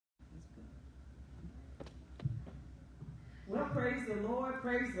praise the Lord,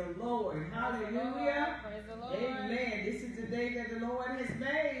 praise the Lord. Hallelujah. Praise the Lord. Amen. This is the day that the Lord has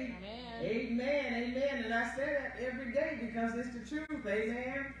made. Amen. Amen. Amen. And I say that every day because it's the truth.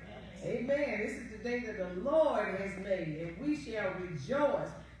 Amen. Amen. This is the day that the Lord has made, and we shall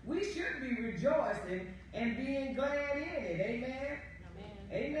rejoice. We should be rejoicing and being glad in it. Amen.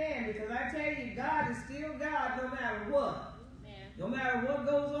 Amen. Because I tell you, God is still God no matter what. Amen. No matter what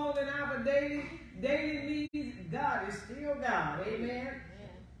goes on in our daily needs, God is still God. Amen.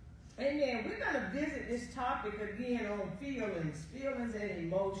 Amen. We're going to visit this topic again on feelings and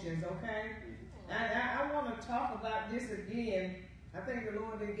emotions, okay? I want to talk about this again. I think the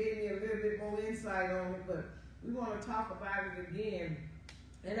Lord then gave me a little bit more insight on it, but we want to talk about it again.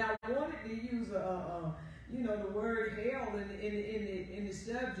 And I wanted to use the word hell in the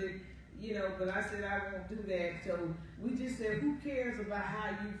subject, but I said I won't do that. So we just said, who cares about how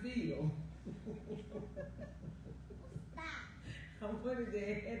you feel? I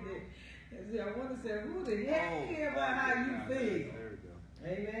wanted to say, who the heck cares about how you feel?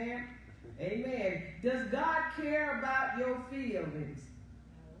 Amen. Amen. Does God care about your feelings?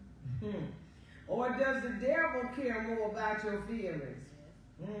 Or does the devil care more about your feelings?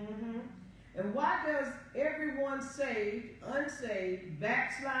 Mm-hmm. And why does everyone saved, unsaved,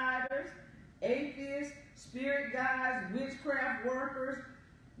 backsliders, atheists, spirit guides, witchcraft workers,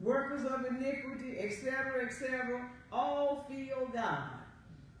 workers of iniquity, etc., all feel God?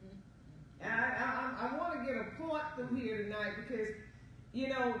 And I want to get a point through here tonight because,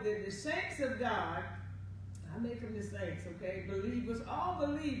 the saints of God, I make them the saints, okay? Believers, all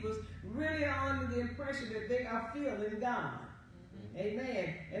believers really are under the impression that they are feeling God.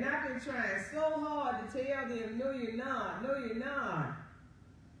 Amen. And I've been trying so hard to tell them, no, you're not. No, you're not.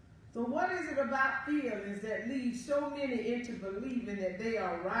 So what is it about feelings that leads so many into believing that they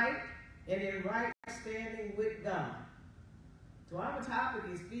are right and in right standing with God? So our topic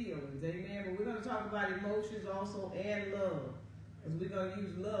is feelings, amen. But we're going to talk about emotions also and love. Because we're going to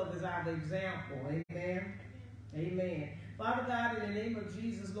use love as our example, amen. Amen. Father God, in the name of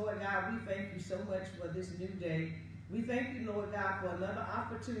Jesus, Lord God, we thank you so much for this new day. We thank you, Lord God, for another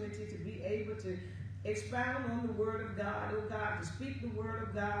opportunity to be able to expound on the word of God, oh God, to speak the word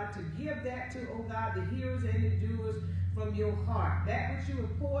of God, to give that to, oh God, the hearers and the doers from your heart. That which you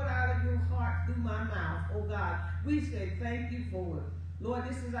have poured out of your heart through my mouth, oh God. We say thank you for it. Lord,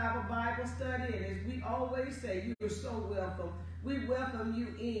 this is our Bible study, and as we always say, you are so welcome. We welcome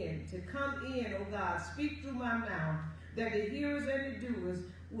you in, to come in, oh God, speak through my mouth, that the hearers and the doers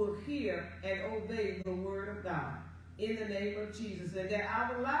will hear and obey the word of God. In the name of Jesus, and that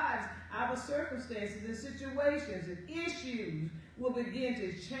our lives, our circumstances and situations and issues will begin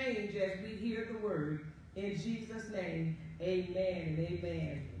to change as we hear the word. In Jesus' name, amen and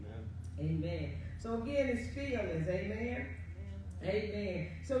amen. Amen. Amen. So again, it's feelings, amen.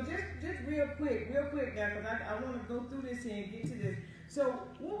 Amen. So just real quick now, because I want to go through this here and get to this. So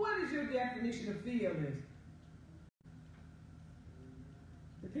what is your definition of feelings?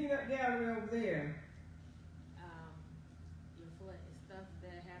 The peanut gallery over there.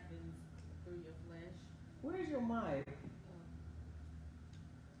 Where's your mic? I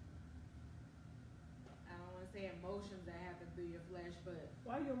don't want to say emotions that happen through your flesh, but...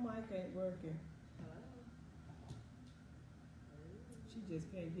 Why your mic ain't working? Hello? She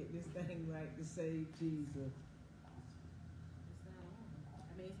just can't get this thing right to save Jesus. It's not on.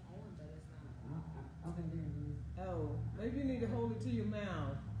 I mean, it's on, but it's not. Okay, there it is. Oh, maybe you need to hold it to your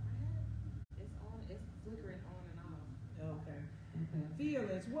mouth. It's on. It's flickering on and off. Okay.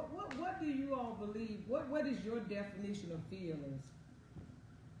 Feelings. What do you all believe? What is your definition of feelings?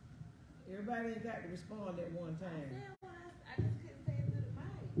 Everybody ain't got to respond at one time. I just couldn't say it through the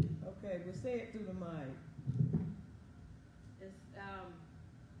mic. Okay, well say it through the mic. It's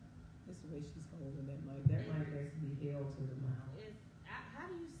This is the way she's holding that mic. That mic has to be held to the mouth. How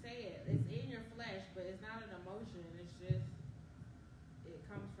do you say it? It's in your flesh, but it's not an emotion. It's just it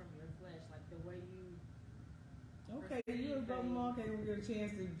comes from your flesh, like the way you. Okay, you and Brother Mark ain't gonna get a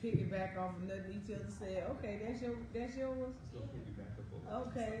chance to piggyback off of nothing each other said. Okay, that's yours. Let's go piggyback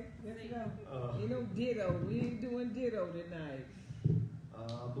up. Okay, let's go. Ditto. We ain't doing ditto tonight.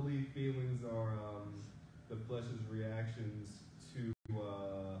 I believe feelings are the flesh's reactions to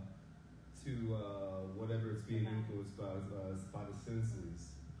whatever it's being influenced by the senses.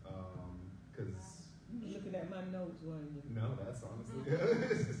 Because looking at my notes, weren't you? No, that's honestly.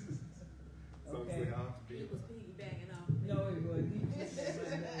 Okay. He was piggybacking off. No, he wasn't. He just said my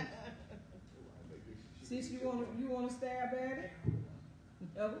notes. Sis, you wanna stab at it?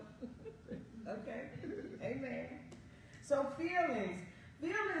 No? Okay. Amen. So feelings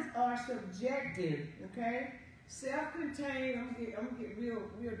are subjective, okay? Self-contained, I'm gonna get real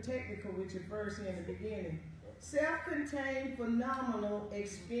technical with you first here in the beginning. Self-contained phenomenal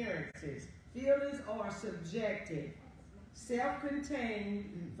experiences. Feelings are subjective.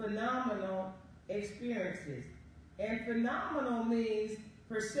 Self-contained phenomenal experiences. And phenomenal means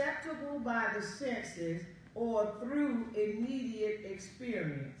perceptible by the senses or through immediate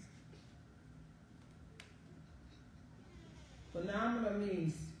experience. Phenomenal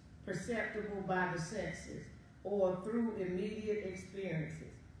means perceptible by the senses or through immediate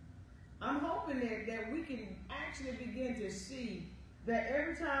experiences. I'm hoping that we can actually begin to see that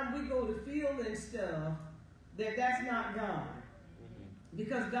every time we go to feeling stuff, that's not God.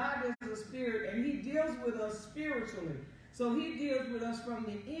 Because God is a spirit and he deals with us spiritually. So he deals with us from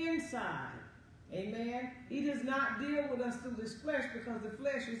the inside. Amen. He does not deal with us through this flesh because the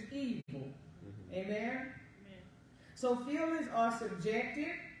flesh is evil. Amen. So feelings are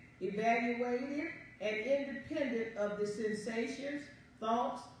subjective, evaluative, and independent of the sensations,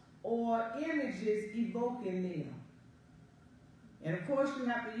 thoughts, or images evoking them. And of course you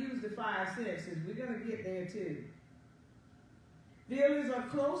have to use the five senses. We're going to get there too. Feelings are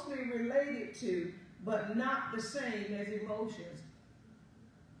closely related to, but not the same as emotions.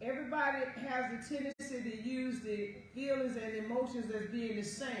 Everybody has a tendency to use the feelings and emotions as being the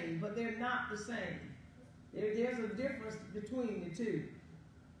same, but they're not the same. There's a difference between the two.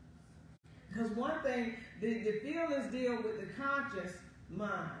 Because one thing, the feelings deal with the conscious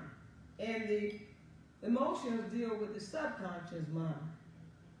mind, and the emotions deal with the subconscious mind.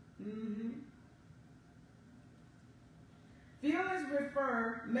 Feelings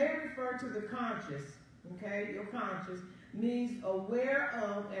may refer to the conscious, okay? Your conscious means aware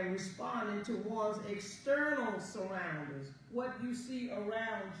of and responding to one's external surroundings, what you see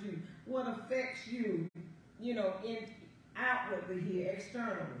around you, what affects you, outwardly here,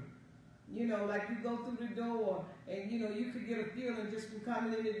 externally. Like you go through the door and, you could get a feeling just from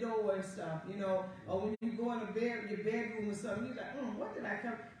coming in the door and stuff, or when you go in your bedroom or something, you're like, what did I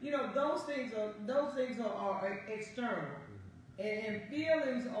come? Those things are external. And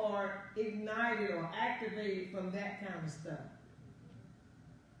feelings are ignited or activated from that kind of stuff.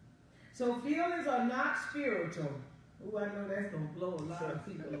 So feelings are not spiritual. Oh, I know that's going to blow a lot of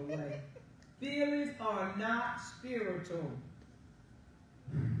people away. Feelings are not spiritual.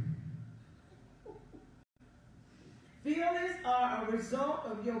 Feelings are a result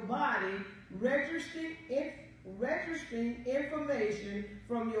of your body registering information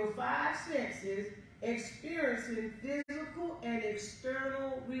from your five senses, experiencing physical and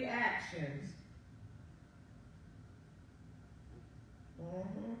external reactions.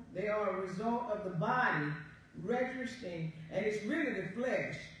 They are a result of the body registering, and it's really the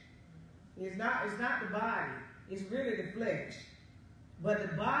flesh. It's not the body. It's really the flesh. But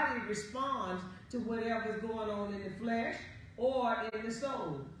the body responds to whatever's going on in the flesh or in the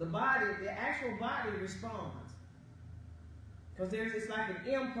soul. The actual body responds. Because it's like an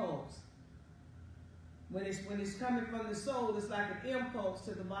impulse. When it's coming from the soul, it's like an impulse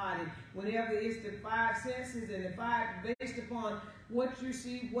to the body. Whenever it's the five senses and the five, based upon what you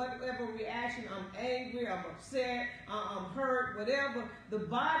see, whatever reaction, I'm angry, I'm upset, I'm hurt, whatever, the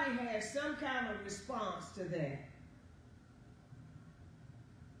body has some kind of response to that.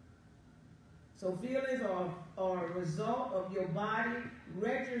 So feelings are a result of your body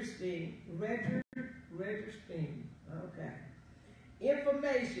registering, okay.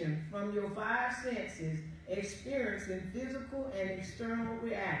 Information from your five senses, experiencing physical and external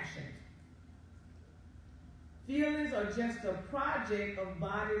reactions. Feelings are just a project of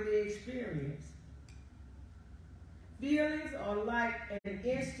bodily experience. Feelings are like an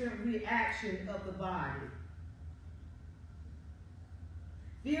instant reaction of the body.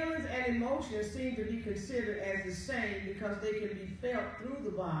 Feelings and emotions seem to be considered as the same because they can be felt through the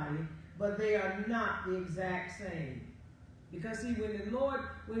body, but they are not the exact same. Because see, when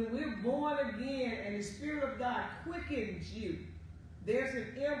we're born again and the Spirit of God quickens you, there's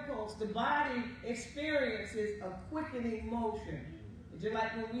an impulse. The body experiences a quickening motion. Just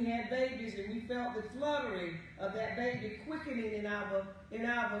like when we had babies and we felt the fluttering of that baby quickening in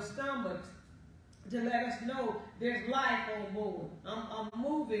our stomachs to let us know there's life on board. I'm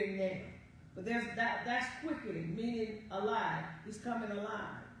moving now. But that's quickening, meaning alive. He's coming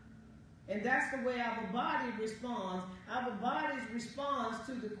alive. And that's the way our body responds. Our bodies responds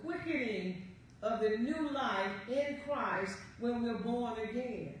to the quickening of the new life in Christ when we're born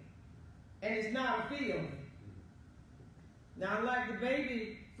again. And it's not a feeling. Now, like the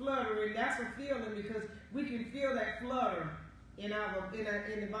baby fluttering, that's a feeling because we can feel that flutter in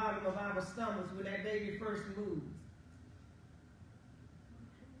the bottom of our stomachs when that baby first moves.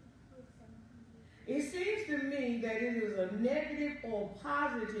 It seems to me that it is a negative or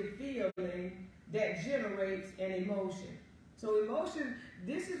positive feeling that generates an emotion. So emotion,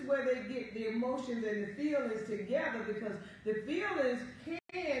 this is where they get the emotions and the feelings together, because the feelings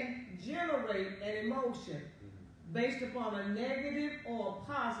can generate an emotion based upon a negative or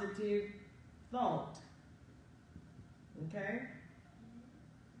positive thought. Okay?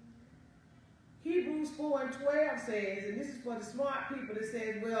 Hebrews 4:12 says, and this is for the smart people that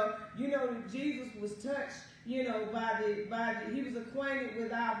says, well, you know, Jesus was touched, you know, he was acquainted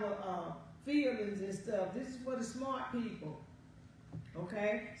with our feelings and stuff. This is for the smart people.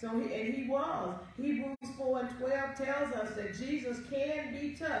 Okay? So, he was. Hebrews 4:12 tells us that Jesus can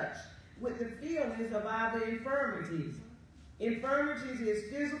be touched with the feelings of our infirmities. Infirmities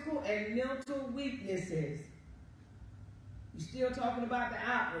is physical and mental weaknesses. You're still talking about the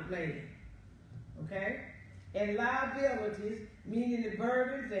outward man. Okay? And liabilities, meaning the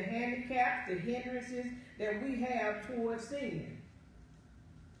burdens, the handicaps, the hindrances that we have towards sin.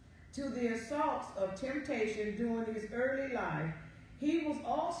 To the assaults of temptation during his early life, he was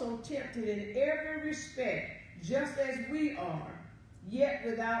also tempted in every respect, just as we are, yet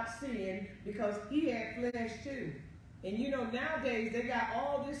without sin, because he had flesh too. And you know, nowadays they got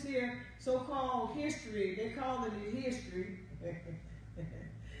all this here so-called history. They call it history.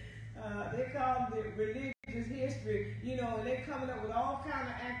 They call it religious history, you know, and they're coming up with all kind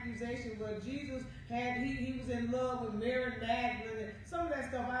of accusations. Well, Jesus he was in love with Mary Magdalene. Some of that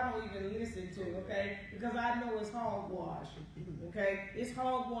stuff I don't even listen to, okay, because I know it's hogwash, okay. It's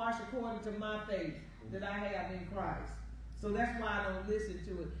hogwash according to my faith that I have in Christ. So that's why I don't listen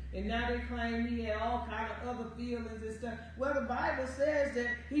to it. And now they claim he had all kind of other feelings and stuff. Well, the Bible says that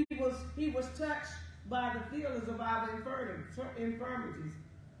he was touched by the feelings of our infirmities,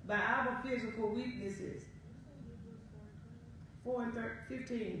 by our physical weaknesses.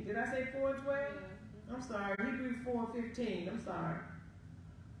 4:15. Did I say 4:12? I'm sorry. Hebrews 4:15. I'm sorry.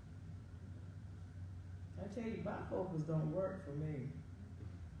 I tell you, bifocals don't work for me.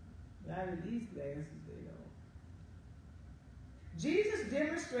 Not in these glasses, they don't. Jesus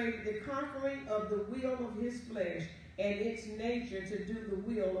demonstrated the conquering of the will of his flesh and its nature to do the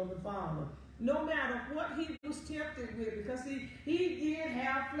will of the Father. No matter what he was tempted with, because he did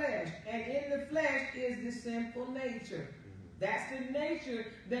have flesh, and in the flesh is the sinful nature. That's the nature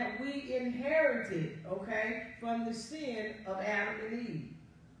that we inherited, okay, from the sin of Adam and Eve.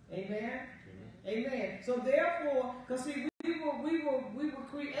 Amen? Amen. So therefore, because see, we were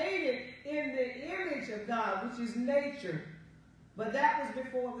created in the image of God, which is nature. But that was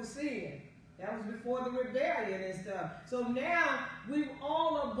before the sin. That was before the rebellion and stuff. So now we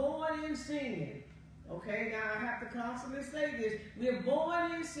all are born in sin. Okay, now I have to constantly say this. We are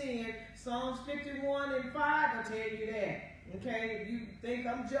born in sin. Psalms 51:5 will tell you that. Okay, if you think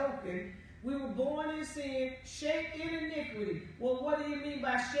I'm joking. We were born in sin, shaped in iniquity. Well, what do you mean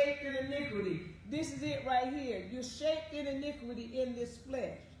by shaped in iniquity? This is it right here. You're shaped in iniquity in this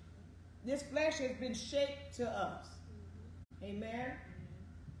flesh. This flesh has been shaped to us. Amen?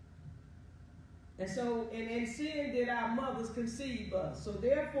 And so, and in sin did our mothers conceive us. So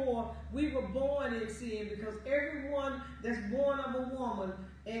therefore, we were born in sin, because everyone that's born of a woman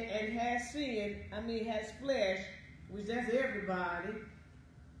and has sin, has flesh, which that's everybody,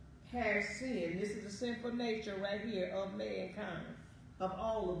 has sin. This is the sinful nature right here of mankind, of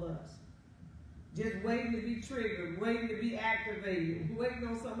all of us. Just waiting to be triggered, waiting to be activated, waiting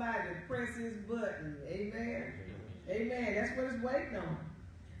on somebody to press his button. Amen? Amen. That's what it's waiting on.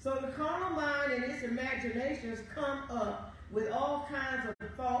 So the carnal mind and its imaginations come up with all kinds of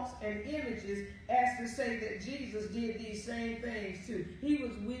thoughts and images as to say that Jesus did these same things too. He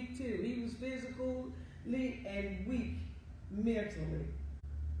was weak too. He was physically and weak mentally.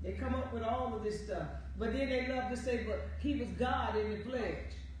 They come up with all of this stuff. But then they love to say, but he was God in the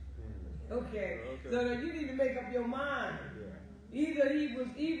flesh. Okay. So that you need to make up your mind. Either he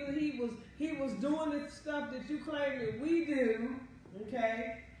was doing the stuff that you claim that we do,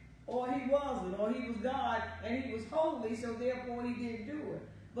 okay, or he wasn't, or he was God and he was holy, so therefore he didn't do it.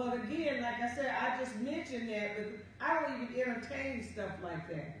 But again, like I said, I just mentioned that, but I don't even entertain stuff like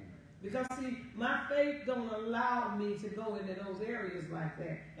that. Because see, my faith don't allow me to go into those areas like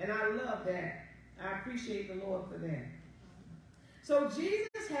that. And I love that. I appreciate the Lord for that. So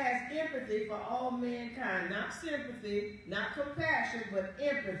Jesus has empathy for all mankind. Not sympathy, not compassion, but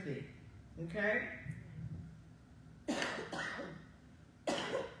empathy. Okay?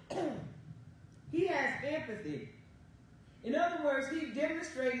 He has empathy. In other words, he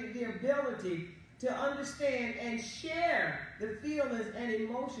demonstrated the ability to understand and share the feelings and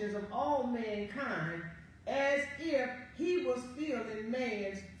emotions of all mankind as if he was feeling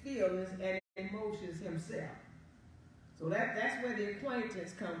man's feelings and emotions himself. So that's where the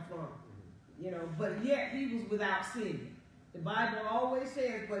acquaintance come from. You know, but yet he was without sin. The Bible always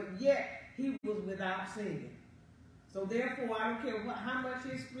says, but yet he was without sin. So therefore, I don't care how much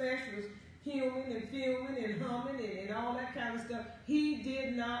his flesh was humming and feeling and humming and all that kind of stuff, he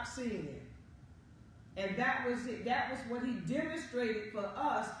did not sin. And that was it. That was what he demonstrated for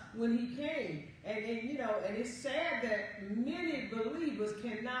us when he came. And you know, and it's sad that many believers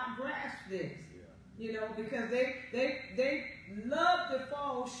cannot grasp this. You know, because they love to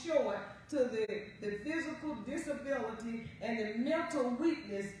fall short to the physical disability and the mental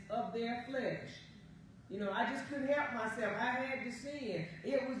weakness of their flesh. You know, I just couldn't help myself. I had to sin.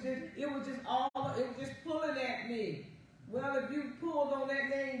 It was just pulling at me. Well, if you pulled on that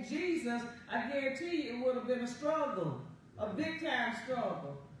name Jesus, I guarantee you it would have been a struggle, a big time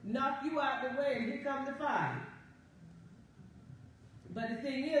struggle. Knock you out the way and here come the fight. But the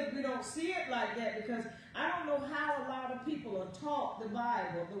thing is, we don't see it like that because I don't know how a lot of people are taught the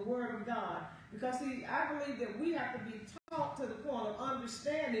Bible, the Word of God. Because, see, I believe that we have to be taught to the point of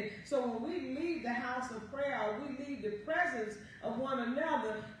understanding. So when we leave the house of prayer, or we leave the presence of one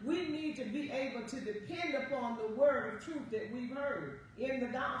another, we need to be able to depend upon the word of truth that we've heard in the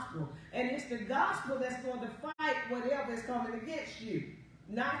gospel. And it's the gospel that's going to fight whatever is coming against you.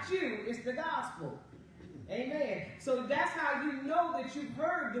 Not you, it's the gospel. Amen. So that's how you know that you've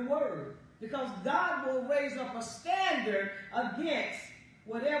heard the word. Because God will raise up a standard against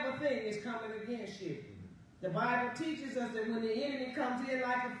whatever thing is coming against you. The Bible teaches us that when the enemy comes in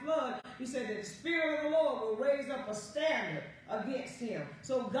like a flood, he said that the Spirit of the Lord will raise up a standard against him.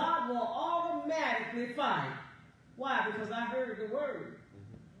 So God will automatically fight. Why? Because I heard the word.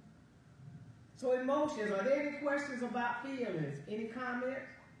 So emotions. Are there any questions about feelings? Any comments?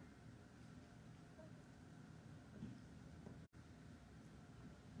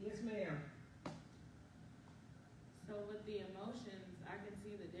 Yes, ma'am. So with the emotions, I can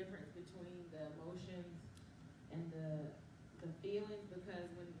see the difference between the emotions and the feelings, because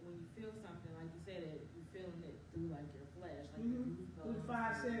when you feel something, like you said, you're feeling it through like your flesh, like the goosebumps, Through the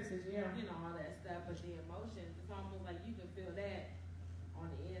five senses, yeah. You know, all that stuff. But the emotions, it's almost like you can feel that on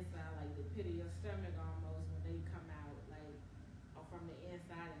the inside, like the pit of your stomach almost when they come out, like from the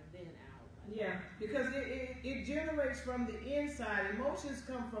inside and then out. Like, Yeah, because it generates from the inside. Emotions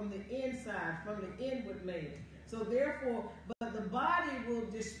come from the inside, from the inward man. So therefore, but the body will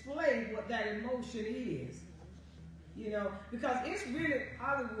display what that emotion is. You know, because it's really,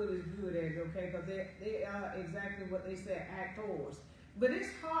 Hollywood is good at it, okay? Because they are exactly what they say, actors. But it's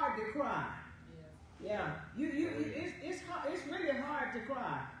hard to cry. Yeah. It's really hard to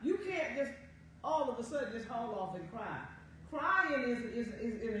cry. You can't just all of a sudden just haul off and cry. Crying is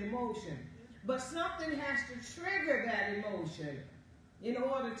an emotion. But something has to trigger that emotion in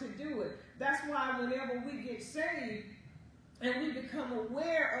order to do it. That's why whenever we get saved and we become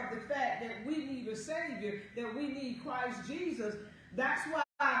aware of the fact that we need a Savior, that we need Christ Jesus, that's why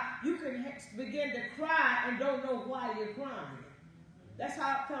you can begin to cry and don't know why you're crying. That's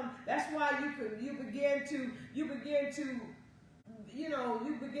how it comes. That's why you begin to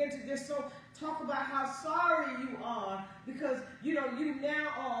just talk about how sorry you are, because you now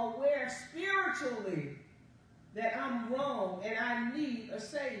are aware spiritually that I'm wrong and I need a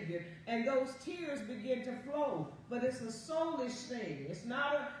Savior, and those tears begin to flow. But it's a soulish thing. It's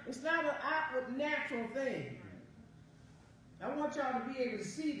not an outward natural thing. I want y'all to be able to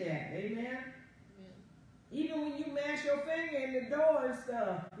see that. Amen. Even when you mash your finger in the door and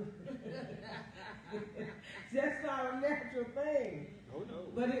stuff. That's not a natural thing. Oh no.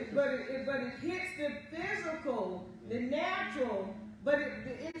 But it hits the physical, the natural, but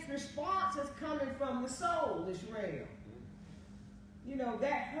its response is coming from the soulish realm. You know,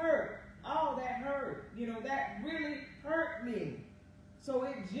 that hurt. Oh, that hurt. You know, that really hurt me. So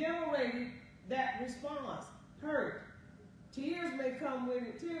it generated that response. Hurt. Tears may come with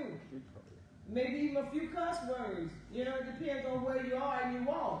it too. Maybe even a few cuss words. You know, it depends on where you are and you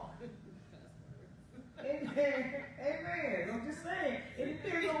walk. Amen. Amen. I'm just saying. It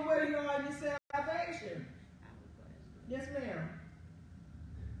depends on where you are in your salvation. Yes, ma'am.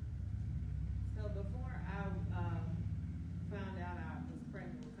 So before I found out I was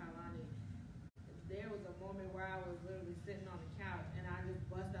pregnant with Kalani, there was a moment where I was literally sitting on the couch and I just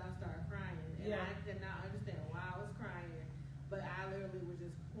bust out and started crying. And I could not understand why I was crying, but I literally was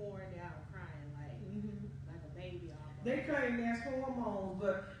just pouring out crying like a baby almost. They claim that's hormones,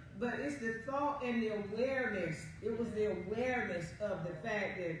 but it's the thought and the awareness. It was the awareness of the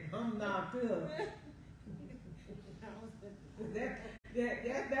fact that I'm not good.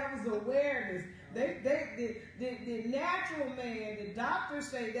 That was awareness. The natural man, the doctors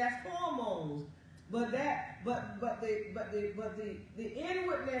say that's hormones, but the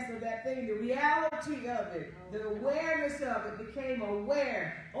inwardness of that thing, the reality of it, the awareness of it became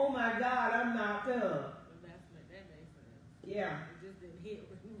aware. Oh my God, I'm knocked up. That makes sense. Yeah. It just didn't hit.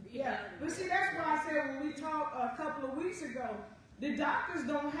 Yeah, but see, that's why I said when we talked a couple of weeks ago, the doctors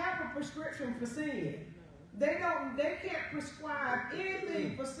don't have a prescription for sin. They can't prescribe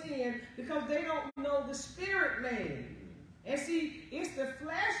anything for sin because they don't know the spirit man. And see, it's the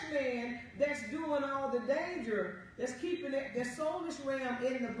flesh man that's doing all the danger, that's keeping it, the soulish realm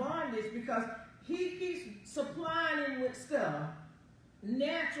in the bondage, because he keeps supplying him with stuff,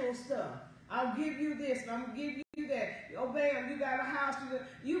 natural stuff. I'll give you this, and I'm going to give you that. Oh, bam, you got a house.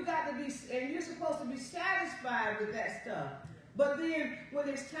 You got to be, and you're supposed to be satisfied with that stuff. But then when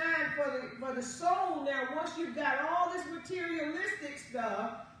it's time for the soul, now once you've got all this materialistic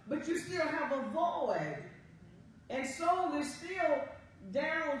stuff, but you still have a void, and soul is still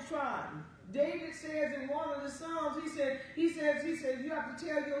downtrodden. David says in one of the Psalms, he says you have to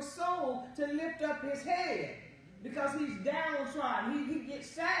tell your soul to lift up his head because he's downtrodden. He gets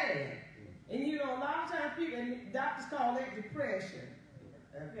sad. And you know, a lot of times people, and doctors call that depression.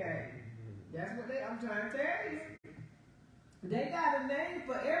 Okay. That's what I'm trying to tell you. They got a name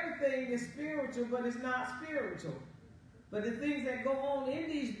for everything that's spiritual, but it's not spiritual. But the things that go on in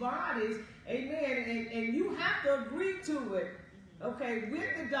these bodies, amen, and you have to agree to it, okay,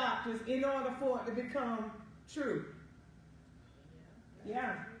 with the doctors in order for it to become true.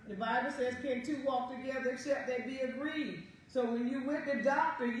 Yeah. The Bible says, can two walk together except they be agreed? So when you with the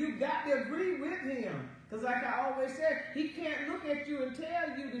doctor, you got to agree with him. Because like I always said, he can't look at you and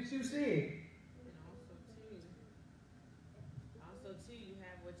tell you that you're sick. And also too, you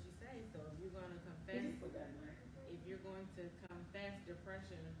have what you say. So if you're going to confess,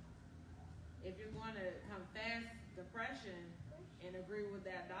 depression, and agree with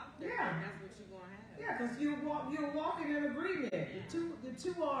that doctor, then that's what you're going to have. Yeah, because you're walking in agreement. The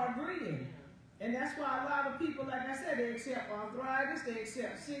two are agreeing. And that's why a lot of people, like I said, they accept arthritis, they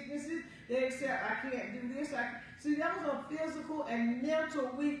accept sicknesses, they accept I can't do this. See, those are physical and mental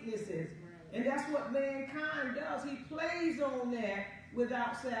weaknesses. Right. And that's what mankind does. He plays on that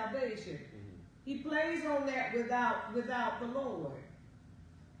without salvation. He plays on that without the Lord.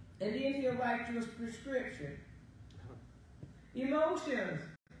 And then he'll write you a prescription. Emotions.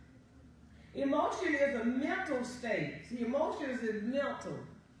 Emotion is a mental state. See, emotions is mental.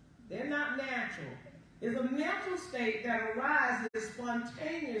 They're not natural. It's a mental state that arises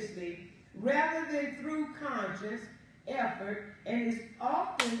spontaneously rather than through conscious effort, and is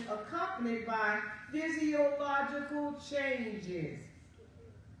often accompanied by physiological changes.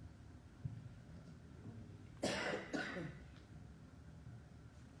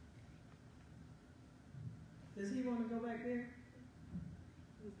 Does he want to go back there?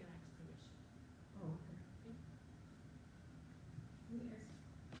 Who's going to ask permission? Oh, okay. Yes.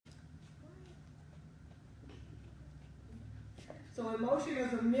 So emotion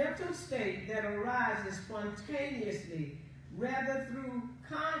is a mental state that arises spontaneously, rather through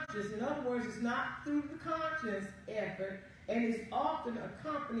conscious. In other words, it's not through the conscious effort, and is often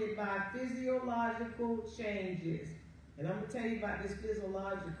accompanied by physiological changes. And I'm going to tell you about this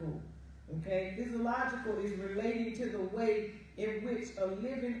physiological. Okay, physiological is relating to the way in which a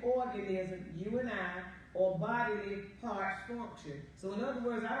living organism, you and I, or bodily parts function. So in other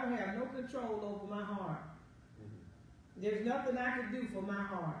words, I don't have no control over my heart. There's nothing I can do for my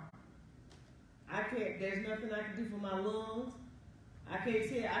heart. There's nothing I can do for my lungs. I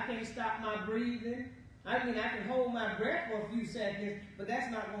can't stop my breathing. I mean, I can hold my breath for a few seconds, but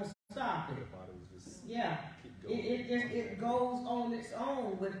that's not going to stop it. Yeah. It goes on its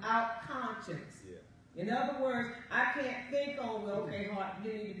own without conscience. Yeah. In other words, I can't think on, well, okay, heart,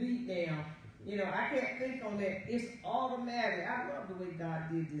 you need to beat down. You know, I can't think on that. It's automatic. I love the way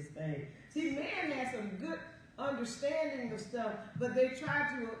God did this thing. See, man has some good understanding of stuff, but they try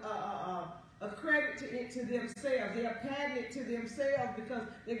to accredit it to themselves. They patent it to themselves because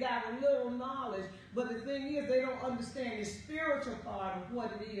they got a little knowledge. But the thing is, they don't understand the spiritual part of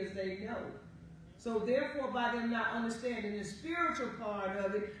what it is they know. So therefore, by them not understanding the spiritual part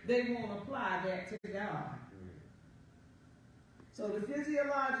of it, they won't apply that to God. So the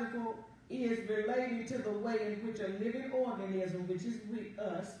physiological is relating to the way in which a living organism, which is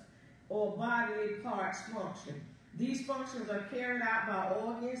us, or bodily parts function. These functions are carried out by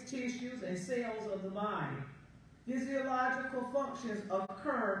organs, tissues, and cells of the body. Physiological functions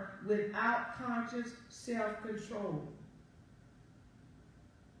occur without conscious self-control.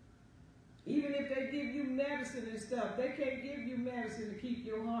 Even if they give you medicine and stuff, they can't give you medicine to keep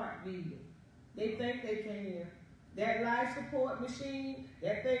your heart beating. They think they can. That life support machine,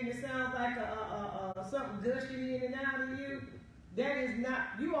 that thing that sounds like something gushing in and out of you, that is not,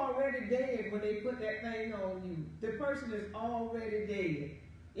 you already dead when they put that thing on you. The person is already dead.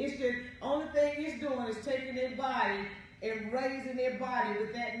 It's just, only thing it's doing is taking their body and raising their body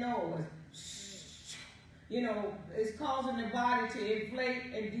with that noise. You know, it's causing the body to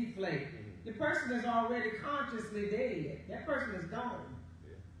inflate and deflate. The person is already consciously dead. That person is gone.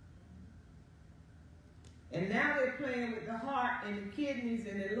 And now they're playing with the heart and the kidneys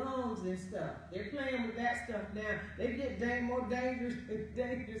and the lungs and stuff. They're playing with that stuff now. They get more dangerous and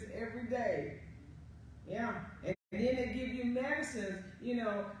dangerous every day. Yeah. And then they give you medicines. You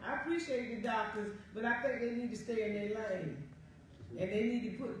know, I appreciate the doctors, but I think they need to stay in their lane. And they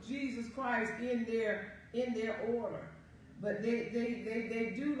need to put Jesus Christ in their order. But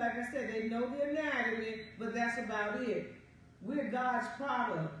they do, like I said, they know the anatomy, but that's about it. We're God's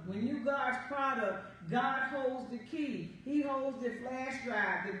product. When you God's product, God holds the key. He holds the flash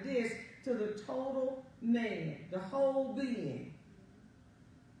drive, the disk, to the total man, the whole being.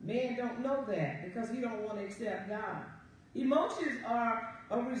 Man don't know that because he don't want to accept God. Emotions are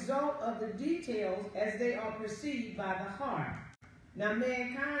a result of the details as they are perceived by the heart. Now,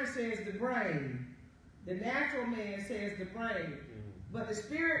 mankind says the brain. The natural man says the brain. But the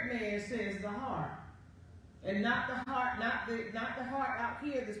spirit man says the heart. And not the heart, not the heart out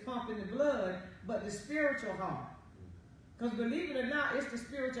here that's pumping the blood, but the spiritual heart. Because believe it or not, it's the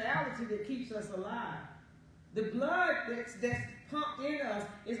spirituality that keeps us alive. The blood that's pumped in us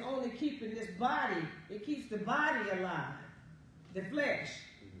is only keeping this body. It keeps the body alive, the flesh.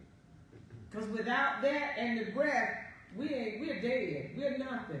 Because without that and the breath, we're dead. We're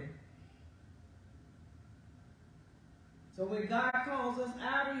nothing. So when God calls us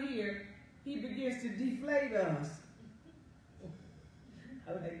out of here, he begins to deflate us.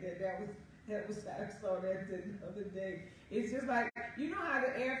 I like that. I saw that the other day. It's just like, you know how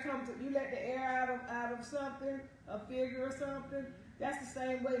the air comes, you let the air out of something, a figure or something? That's the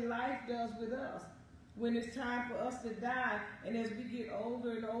same way life does with us. When it's time for us to die, and as we get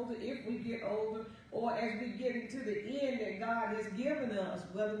older and older, if we get older, or as we get into the end that God has given us,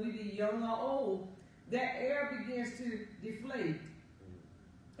 whether we be young or old, that air begins to deflate.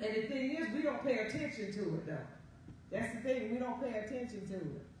 And the thing is, we don't pay attention to it, though. That's the thing, we don't pay attention to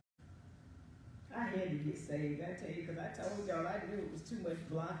it. I had to get saved, I tell you, because I told y'all I knew it was too much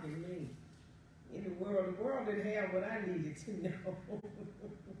blocking me. In the world didn't have what I needed to know.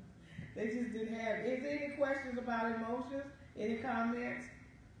 They just didn't have. Is there any questions about emotions? Any comments?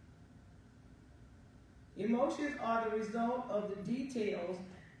 Emotions are the result of the details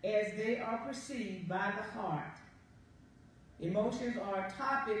as they are perceived by the heart. Emotions are a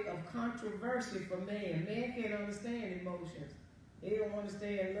topic of controversy for man. Man can't understand emotions. They don't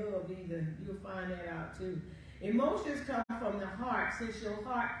understand love either. You'll find that out too. Emotions come from the heart, since your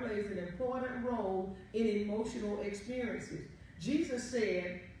heart plays an important role in emotional experiences. Jesus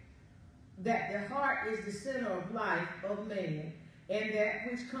said that the heart is the center of life of man, and that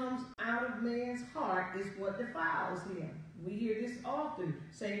which comes out of man's heart is what defiles him. We hear this often.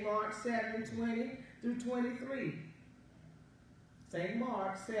 St. Mark 7:20 through 23. St.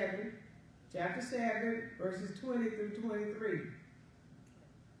 Mark 7, chapter 7, verses 20 through 23.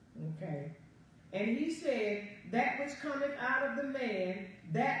 Okay. And he said, that which cometh out of the man,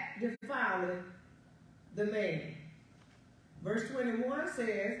 that defileth the man. Verse 21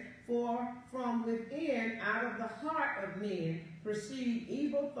 says, for from within, out of the heart of men, proceed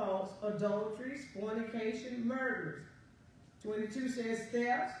evil thoughts, adulteries, fornication, murders. 22 says,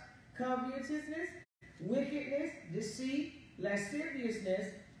 thefts, covetousness, wickedness, deceit, lasciviousness,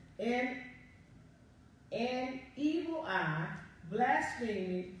 and evil eye,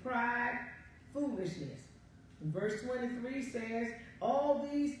 blasphemy, pride, foolishness. And verse 23 says, all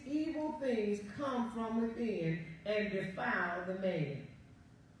these evil things come from within and defile the man.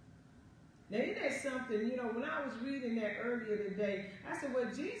 Now, isn't that something, you know, when I was reading that earlier today, I said, well,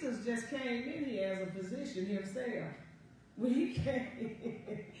 Jesus just came in here as a physician himself. When he came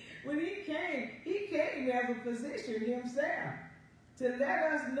as a physician himself to let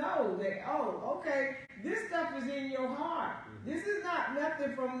us know that, oh, okay, this stuff is in your heart. This is not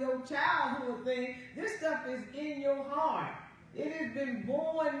nothing from your childhood thing. This stuff is in your heart. It has been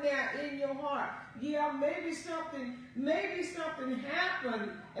born now in your heart. Yeah, maybe something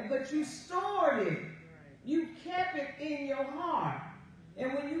happened, but you stored it. You kept it in your heart.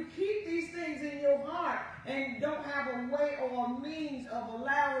 And when you keep these things in your heart and don't have a way or a means of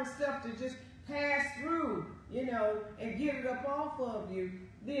allowing stuff to just pass through, you know, and get it up off of you,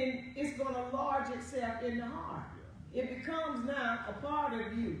 then it's going to lodge itself in the heart. It becomes now a part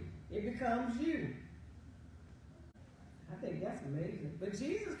of you. It becomes you. I think that's amazing. But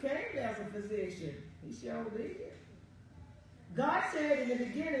Jesus came as a physician. He sure did. God said in the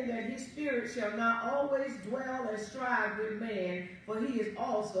beginning that his spirit shall not always dwell and strive with man, for he is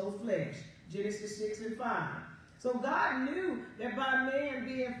also flesh. Genesis 6:5. So God knew that by man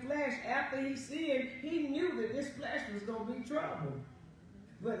being flesh, after he sinned, he knew that this flesh was going to be trouble.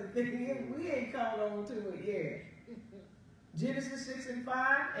 But the thing is, we ain't caught on to it yet. Genesis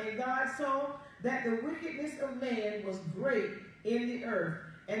 6:5, and God saw that the wickedness of man was great in the earth,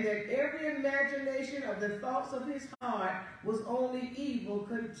 and that every imagination of the thoughts of his heart was only evil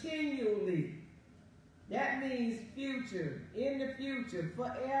continually. That means future, in the future,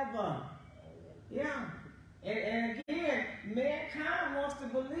 forever. Yeah. And again, mankind wants to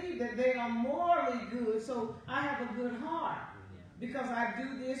believe that they are morally good, so I have a good heart. Because I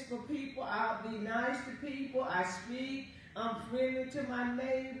do this for people, I'll be nice to people, I speak, I'm friendly to my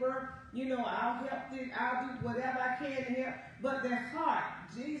neighbor, you know, I'll help them, I'll do whatever I can to help. But the heart,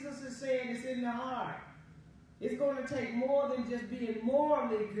 Jesus is saying it's in the heart. It's going to take more than just being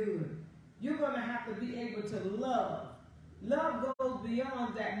morally good. You're going to have to be able to love. Love goes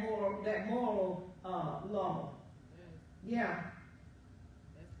beyond that moral law. Yeah.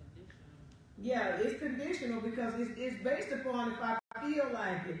 Yeah, it's conditional because it's based upon if I feel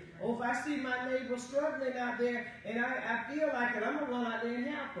like it. Or if I see my neighbor struggling out there and I feel like it, I'm going to run out there and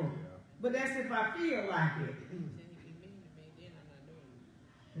help them. But that's if I feel like it.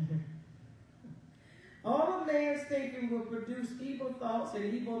 All of man's thinking will produce evil thoughts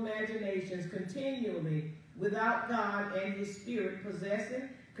and evil imaginations continually without God and his spirit possessing,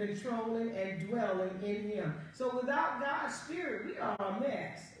 controlling, and dwelling in him. So without God's spirit, we are a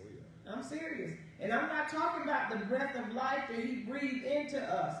mess. I'm serious. And I'm not talking about the breath of life that he breathed into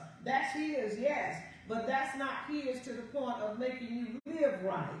us. That's his, yes. But that's not his to the point of making you live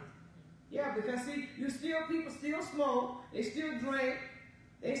right. Yeah, because see, people still smoke, they still drink,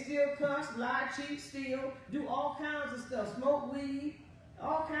 they still cuss, lie, cheat, steal, do all kinds of stuff, smoke weed,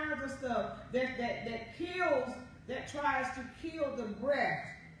 all kinds of stuff that kills, that tries to kill the breath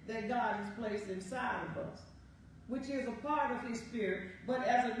that God has placed inside of us, which is a part of his spirit. But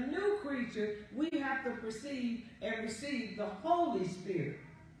as a new creature, we have to perceive and receive the Holy Spirit.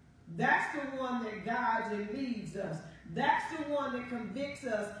 That's the one that guides and leads us. That's the one that convicts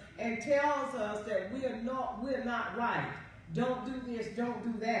us and tells us that we're not right. Don't do this, don't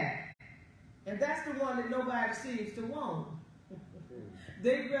do that. And that's the one that nobody seems to want.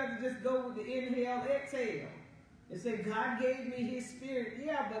 They'd rather just go with the inhale, exhale. And say, God gave me his spirit.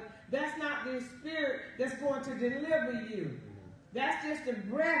 Yeah, but that's not the spirit that's going to deliver you. That's just the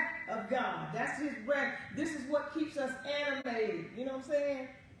breath of God. That's his breath. This is what keeps us animated. You know what I'm saying?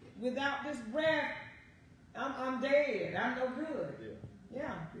 Without this breath, I'm dead. I'm no good.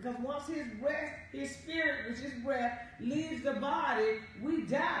 Yeah, because once his breath, his spirit, which is breath, leaves the body, we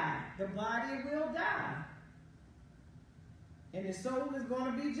die. The body will die. And the soul is going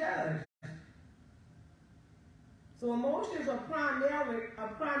to be judged. So emotions are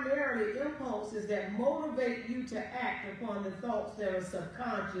primarily impulses that motivate you to act upon the thoughts that are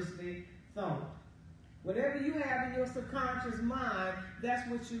subconsciously thought. Whatever you have in your subconscious mind, that's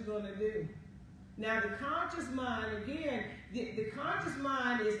what you're going to do. Now the conscious mind, again, the conscious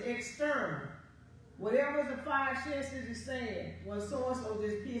mind is external. Whatever the five senses is saying, well, so-and-so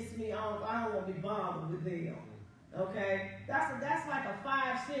just pissed me off, I don't want to be bothered with them. Okay? That's like a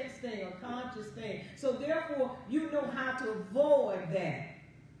 5 sense thing, a conscious thing. So therefore, you know how to avoid that.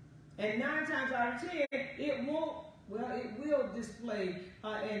 And 9 times out of 10, it will display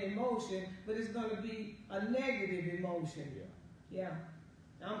an emotion, but it's going to be a negative emotion. Yeah.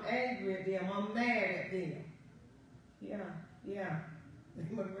 I'm angry at them. I'm mad at them. Yeah.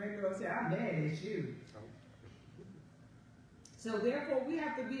 My granddaughter said, I'm mad at you. So therefore, we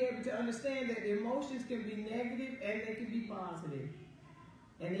have to be able to understand that the emotions can be negative and they can be positive.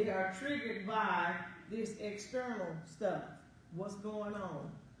 And they are triggered by this external stuff. What's going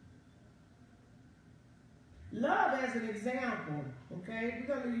on? Love as an example, okay?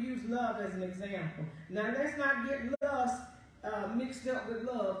 We're going to use love as an example. Now, let's not get lust mixed up with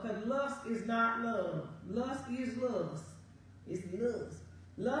love, because lust is not love. Lust is lust. It's lust.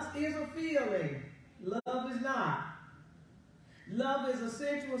 Lust is a feeling. Love is not. Love is a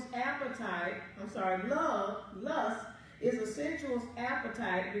sensuous appetite. Lust is a sensuous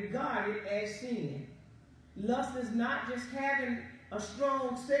appetite regarded as sin. Lust is not just having a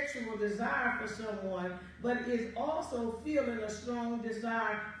strong sexual desire for someone, but is also feeling a strong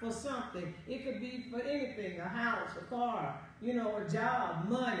desire for something. It could be for anything, a house, a car, a job,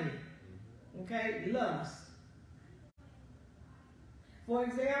 money. Okay, lust. For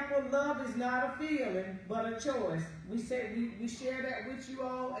example, love is not a feeling, but a choice. We share that with you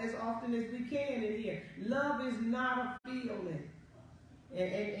all as often as we can in here. Love is not a feeling.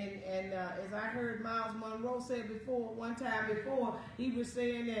 And as I heard Miles Monroe say before, one time before, he was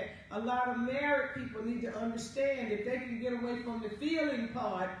saying that a lot of married people need to understand if they can get away from the feeling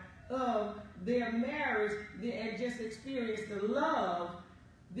part of their marriage and just experience the love,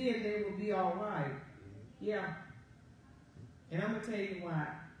 then they will be all right. Yeah. And I'm going to tell you why.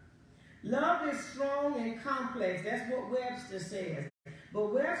 Love is strong and complex. That's what Webster says.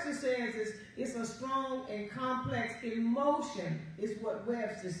 But Webster says it's a strong and complex emotion is what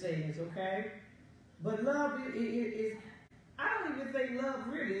Webster says, okay? But love is I don't even think love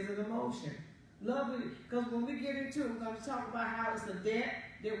really is an emotion. Love is, because when we get into it, we're going to talk about how it's a debt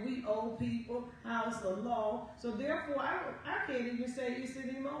that we owe people, how it's a law. So therefore, I can't even say it's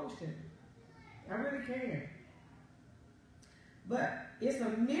an emotion. I really can't. But it's a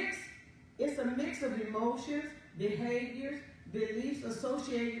mix of emotions, behaviors, beliefs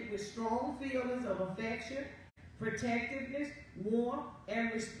associated with strong feelings of affection, protectiveness, warmth,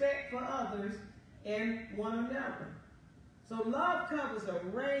 and respect for others and one another. So love covers a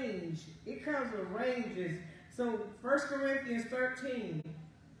range. It covers ranges. So 1 Corinthians 13,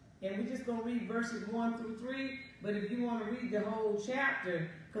 and we're just going to read verses 1 through 3, but if you want to read the whole chapter,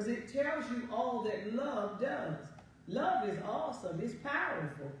 because it tells you all that love does. Love is awesome. It's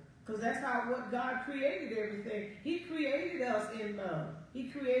powerful. Because that's what God created everything. He created us in love. He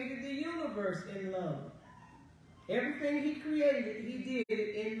created the universe in love. Everything he created, he did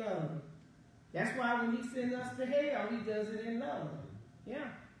it in love. That's why when he sends us to hell, he does it in love. Yeah.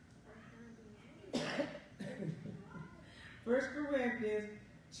 1 Corinthians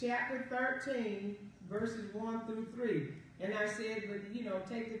chapter 13, verses 1 through 3. And I said, but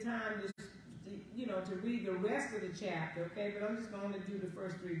take the time to read the rest of the chapter, okay? But I'm just going to do the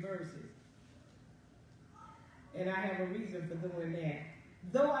first 3 verses. And I have a reason for doing that.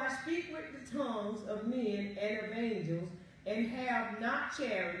 Though I speak with the tongues of men and of angels, and have not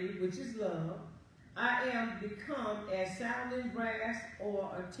charity, which is love, I am become as sounding brass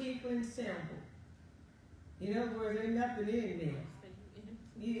or a tinkling cymbal. In other words, ain't nothing in me.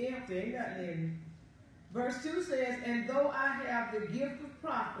 You're empty, ain't nothing in me. Verse 2 says, and though I have the gift of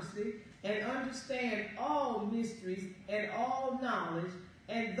prophecy and understand all mysteries and all knowledge,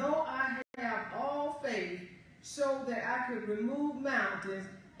 and though I have all faith so that I could remove mountains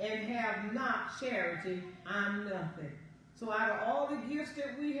and have not charity, I'm nothing. So out of all the gifts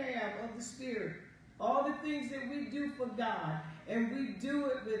that we have of the Spirit, all the things that we do for God, and we do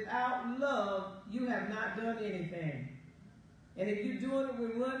it without love, you have not done anything. And if you're doing it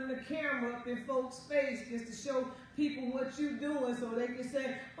with running the camera up in folks' face just to show people what you're doing so they can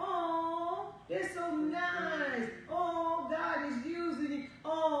say, oh, it's so nice. Oh, God is using you.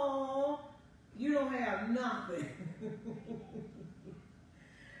 Oh, you don't have nothing.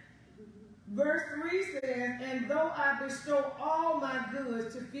 Verse 3 says, and though I bestow all my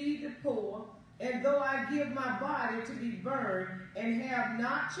goods to feed the poor, and though I give my body to be burned and have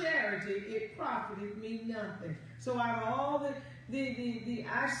not charity, it profiteth me nothing. So out of all the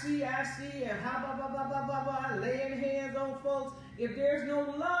I see, and laying hands on folks, if there's no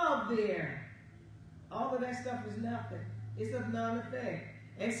love there, all of that stuff is nothing. It's of none effect.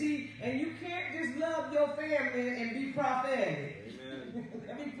 And see, and you can't just love your family and be prophetic. Amen.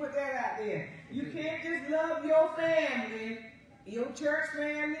 Let me put that out there. You can't just love your family, your church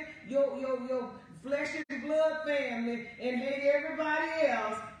family, your flesh and blood family, and hate everybody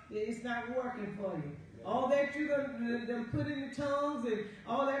else. It's not working for you. All that you done put in the tongues and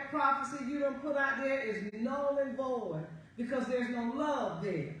all that prophecy you done put out there is null and void because there's no love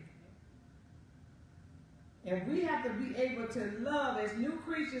there. And we have to be able to love as new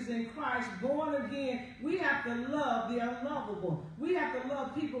creatures in Christ, born again. We have to love the unlovable. We have to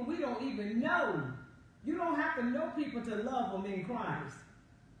love people we don't even know. You don't have to know people to love them in Christ.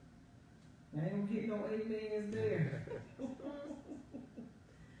 I ain't get no amens there.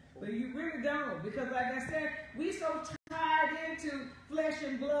 But you really don't, because like I said, we so tied into flesh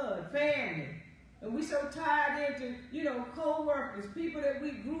and blood, family. And we so tied into, co-workers, people that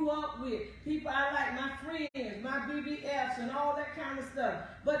we grew up with, people I like, my friends, my BBFs, and all that kind of stuff.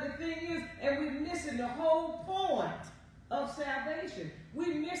 But the thing is, and we're missing the whole point of salvation.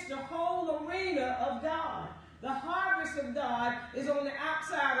 We miss the whole arena of God. The harvest of God is on the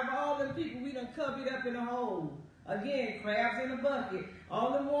outside of all the people we done covered up in a hole. Again, crabs in a bucket.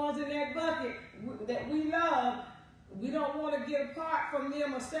 All the ones in that bucket that we love, we don't want to get apart from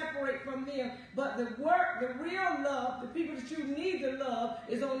them or separate from them. But the real love, the people that you need to love,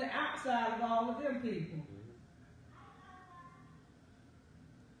 is on the outside of all of them people.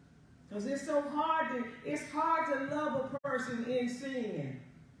 Because it's hard to love a person in sin.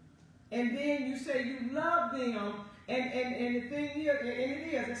 And then you say you love them, and the thing is, and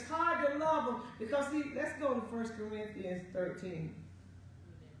it is, it's hard to love them, because see, let's go to 1 Corinthians 13.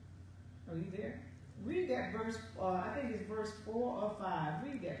 Are you there? Read that verse, I think it's verse 4 or 5.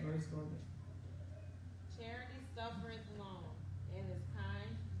 Read that verse for me. Charity suffereth long, and is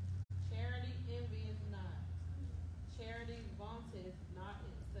kind. Charity envieth not. Charity vaunteth not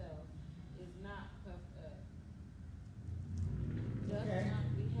itself, is not puffed up. Doth not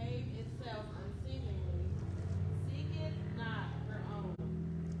behave itself unseemingly, seeketh not her own,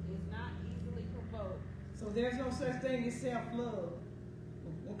 is not easily provoked. So there's no such thing as self-love.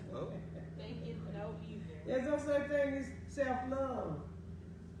 Thinketh no evil. There's no such thing as self-love.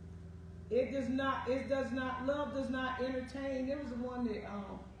 Love does not entertain. There was the one that,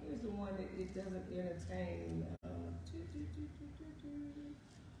 it doesn't entertain.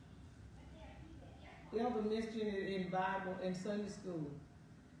 Elder mentioned it in Bible, in Sunday school,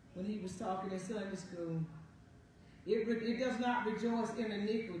 when he was talking in Sunday school. It does not rejoice in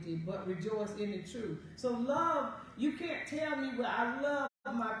iniquity, but rejoice in the truth. So love, you can't tell me, well, I love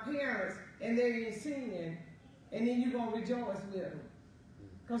my parents and they ain't sin, and then you're going to rejoice with them.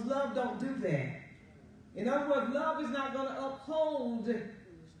 Because love don't do that. In other words, love is not going to uphold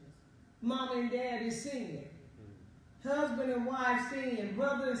mom and daddy's sin. Husband and wife sin,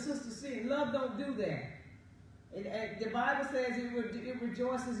 brother and sister sin. Love don't do that. And the Bible says it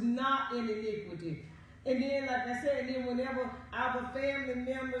rejoices not in iniquity. And then, like I said, then whenever our family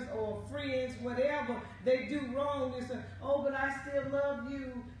members or friends, whatever, they do wrong, they say, oh, but I still love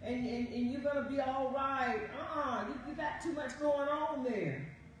you, and you're going to be all right. You got too much going on there.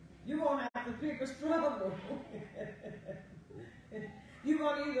 You're going to have to pick a struggle. You're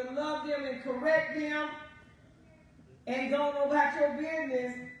going to either love them and correct them and don't know about your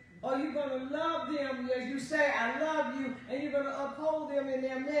business, or you're going to love them as you say, I love you, and you're going to uphold them in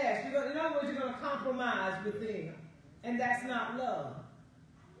their mess. In other words, you're going to compromise with them. And that's not love.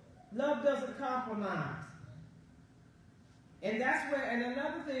 Love doesn't compromise. And that's where, and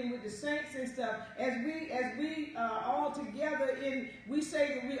another thing with the saints and stuff, as we are all together we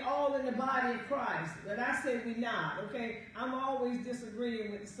say that we all in the body of Christ. But I say we not, okay? I'm always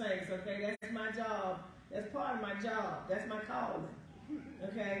disagreeing with the saints, okay? That's my job. That's part of my job. That's my calling.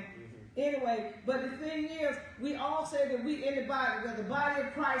 Okay? Anyway, but the thing is, we all say that we in the body, where the body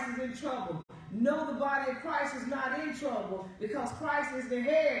of Christ is in trouble. No, the body of Christ is not in trouble, because Christ is the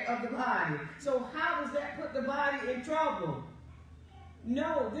head of the body. So how does that put the body in trouble?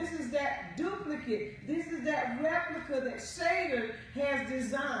 No, this is that duplicate. This is that replica that Satan has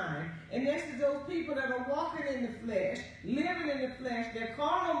designed. And this is those people that are walking in the flesh, living in the flesh, they're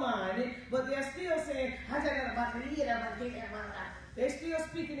carnal-minded, but they're still saying, they're still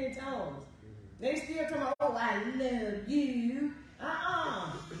speaking in tongues. They still talking about, oh, I love you.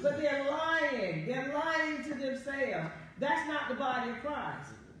 But they're lying. They're lying to themselves. That's not the body of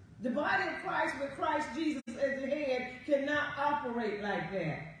Christ. The body of Christ with Christ Jesus as the head cannot operate like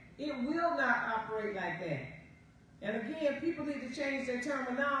that. It will not operate like that. And again, people need to change their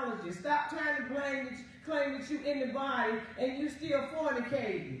terminology. Stop trying to claim that you're in the body and you still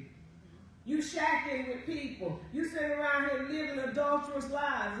fornicating. You shacking with people. You sitting around here living adulterous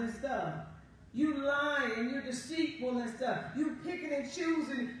lives and stuff. You lying and you're deceitful and stuff. You picking and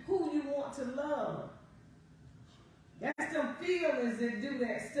choosing who you want to love. That's some feelings that do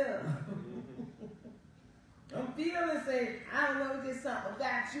that stuff. Them feelings say, I don't know, there's something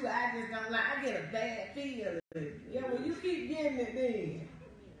about you, I just don't like, I get a bad feeling. Yeah, well, you keep getting it then.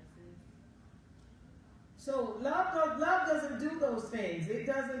 So love doesn't do those things. It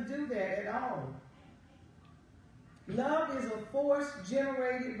doesn't do that at all. Love is a force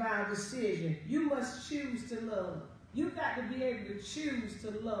generated by a decision. You must choose to love. You've got to be able to choose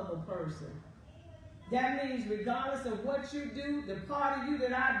to love a person. That means regardless of what you do, the part of you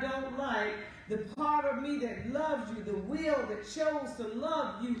that I don't like, the part of me that loves you, the will that chose to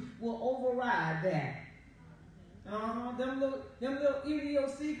love you will override that. Them little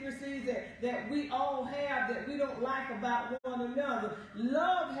idiosyncrasies that we all have that we don't like about one another.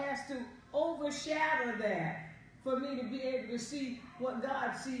 Love has to overshadow that for me to be able to see what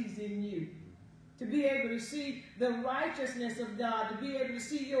God sees in you. To be able to see the righteousness of God, to be able to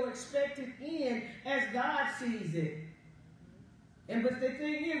see your expected end as God sees it. But the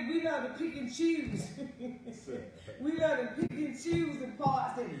thing is, we love to pick and choose. We love to pick and choose the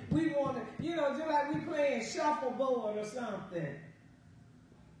parts that we want to, just like we playing shuffleboard or something.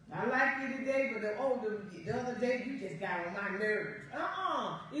 I like you today, but the other day you just got on my nerves.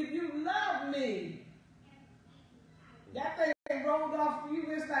 If you love me, that thing rolled off from you,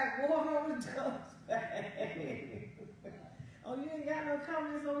 it's like water on the dust bag. Oh, you ain't got no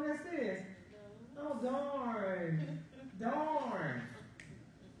comments on this, sis? Oh, darn. Darn.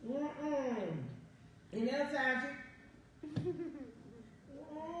 And the other time,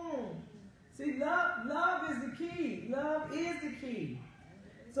 see, love is the key. Love is the key.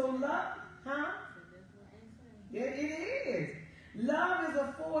 So love, huh? Yeah, it is. Love is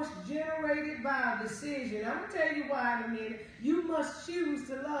a force generated by a decision. I'm going to tell you why in a minute. You must choose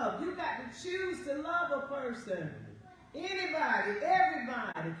to love. You got to choose to love a person. Anybody,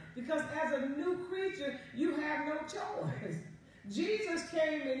 everybody. Because as a new creature, you have no choice. Jesus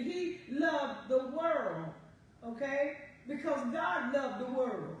came and he loved the world. Okay? Because God loved the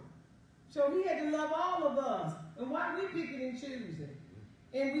world. So he had to love all of us. And why are we picking and choosing?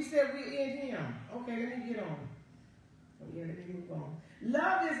 And we said we're in him. Okay, let me get on. Oh, yeah, let me move on.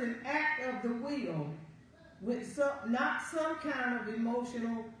 Love is an act of the will with not some kind of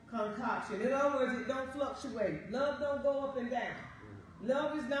emotional concoction. In other words, it don't fluctuate. Love don't go up and down.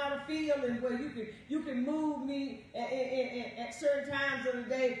 Love is not a feeling where you can move me at certain times of the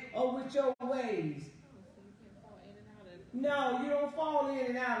day or with your ways. No, you don't fall in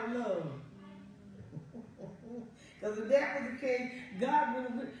and out of love. Because if that was the case, God would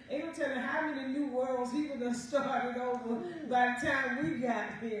have, ain't no telling how many new worlds he would have started over by the time we got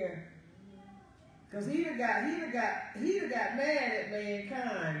here. Because he'd have got mad at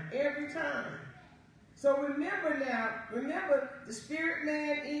mankind every time. So remember the spirit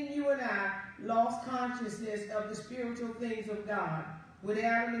man in you and I lost consciousness of the spiritual things of God when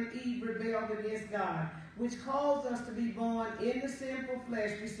Adam and Eve rebelled against God, which caused us to be born in the sinful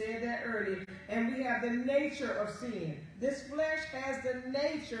flesh. We said that earlier. And we have the nature of sin. This flesh has the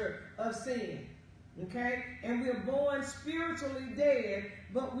nature of sin. Okay? And we're born spiritually dead,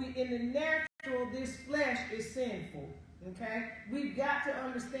 but in the natural, this flesh is sinful. Okay? We've got to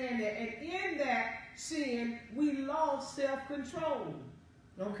understand that. And in that sin, we lost self-control.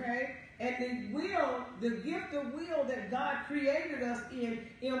 Okay? And the gift of will that God created us in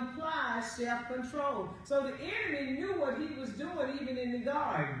implies self-control. So the enemy knew what he was doing even in the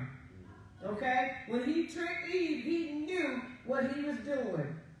garden. Okay? When he tricked Eve, he knew what he was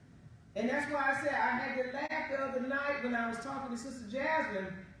doing. And that's why I said I had to laugh the other night when I was talking to Sister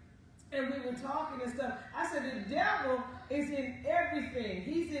Jasmine. And we were talking and stuff. I said the devil is in everything.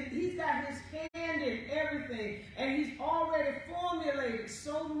 He's got his hand in everything. And he's already formulated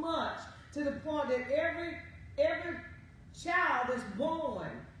so much to the point that every child that's born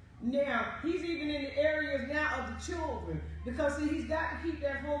now, he's even in the areas now of the children. Because see, he's got to keep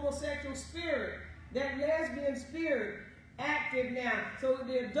that homosexual spirit, that lesbian spirit active now. So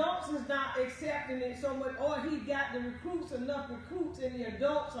the adults is not accepting it so much, or he got the enough recruits in the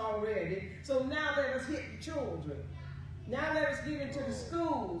adults already. So now let us hit the children. Now let us get into the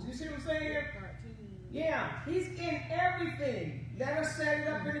schools. You see what I'm saying? Yeah, he's in everything. Let us set it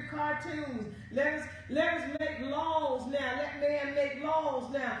up in the cartoons. Let us make laws now. Let man make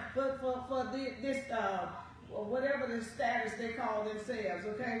laws now for whatever the status they call themselves.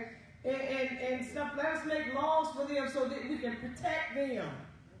 Okay. And stuff. Let us make laws for them so that we can protect them.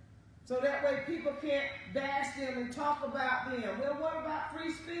 So that way people can't bash them and talk about them. Well, what about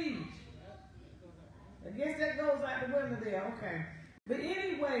free speech? I guess that goes out the window there. Okay. But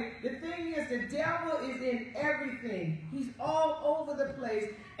anyway, the thing is the devil is in everything. He's all over the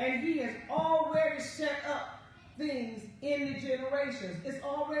place. And he has already set up things in the generations. It's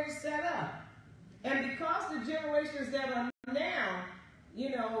already set up. And because the generations that are now,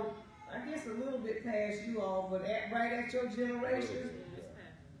 you know, I guess a little bit past you all, but right at your generation,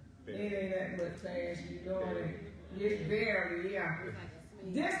 it ain't that much past you, know it? Just barely, yeah.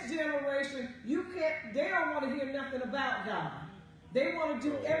 This generation, they don't want to hear nothing about God. They want to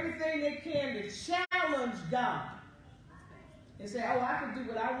do everything they can to challenge God. And say, oh, I can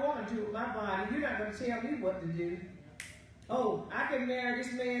do what I want to do with my body. You're not going to tell me what to do. Oh, I can marry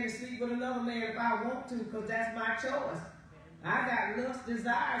this man and sleep with another man if I want to, because that's my choice. I got lust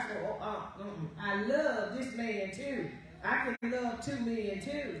desires for, I love this man too. I can love 2 men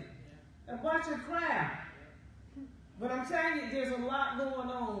too. A bunch of crap. But I'm telling you, there's a lot going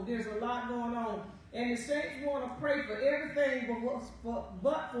on. There's a lot going on. And the saints want to pray for everything but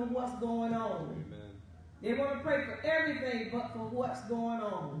for what's going on. Amen. They want to pray for everything but for what's going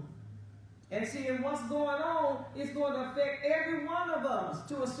on. And seeing what's going on is going to affect every one of us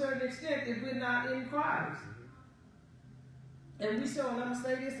to a certain extent if we're not in Christ. And I'm going to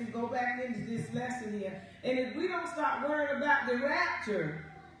say this and go back into this lesson here. And if we don't start worrying about the rapture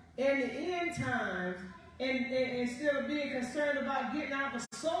and the end times, and instead of being concerned about getting our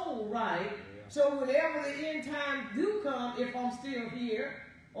soul right, So whenever the end times do come, if I'm still here,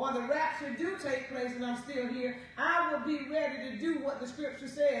 or the rapture do take place and I'm still here, I will be ready to do what the scripture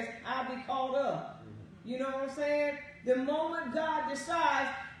says. I'll be caught up. You know what I'm saying? The moment God decides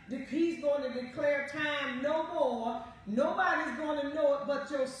that he's going to declare time no more, nobody's going to know it, but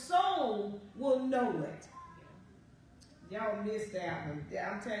your soul will know it. Y'all missed that one.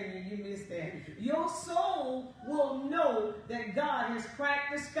 I'm telling you, you missed that. Your soul will know that God has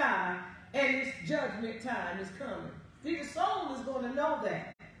cracked the sky and its judgment time is coming. See, the soul is going to know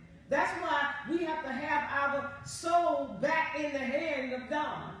that. That's why we have to have our soul back in the hand of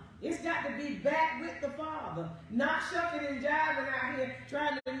God. It's got to be back with the Father, not shucking and jiving out here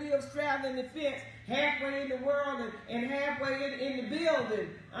trying to live straddling the fence, halfway in the world and halfway in the building.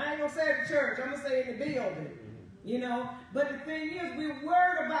 I ain't going to say the church, I'm going to say in the building. You know, but the thing is, we're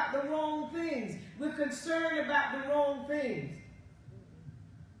worried about the wrong things. We're concerned about the wrong things.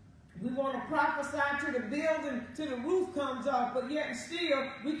 We want to prophesy to the building till the roof comes off, but yet and still,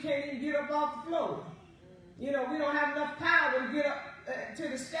 we can't even get up off the floor. You know, we don't have enough power to get up to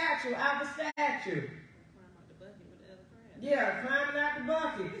the statue, out the statue. Yeah, climbing out the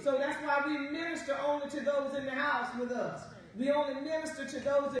bucket. So that's why we minister only to those in the house with us. We only minister to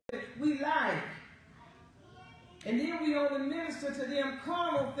those that we like. And then we only minister to them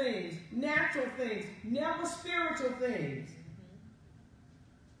carnal things, natural things, never spiritual things.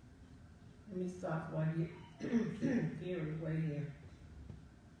 Let me stop while you get away here.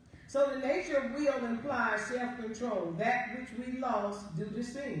 So the nature of will implies self-control, that which we lost due to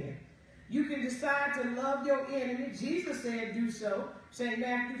sin. You can decide to love your enemy. Jesus said do so. St.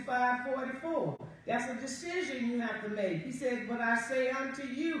 Matthew 5:44. That's a decision you have to make. He says, but I say unto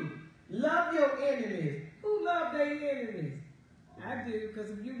you, love your enemies. Who love their enemies? I do,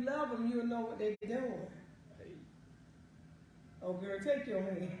 because if you love them, you'll know what they're doing. Oh, girl, take your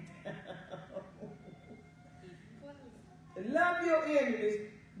hand. Love your enemies.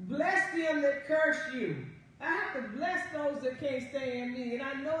 Bless them that curse you. I have to bless those that can't stand me, and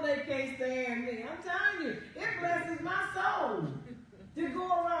I know they can't stand me. I'm telling you, it blesses my soul to go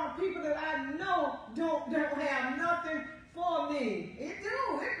around people that I know don't have nothing for me. It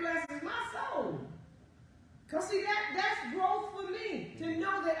blesses my soul. Because see, that's growth for me, to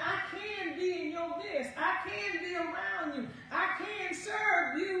know that I can be in your midst. I can be around you. I can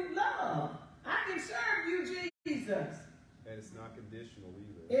serve you love. I can serve you Jesus. And it's not conditional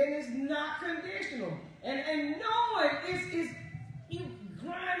either. It is not conditional. And knowing it's you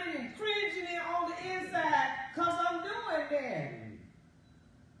grinding and cringing it on the inside because I'm doing that.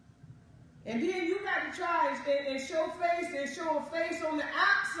 And then you got to try and show a face on the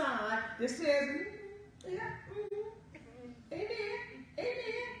outside that says, yeah, amen,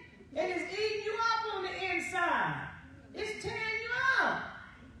 amen. And it's eating you up on the inside. It's tearing you up.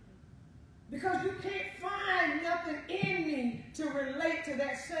 Because you can't find nothing in me to relate to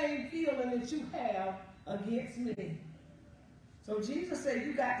that same feeling that you have against me. So Jesus said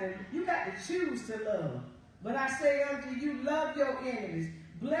you got to choose to love. But I say unto you, love your enemies.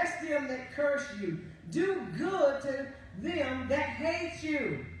 Bless them that curse you. Do good to them that hate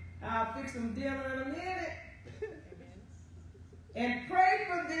you. I'll fix some dinner in a minute. And pray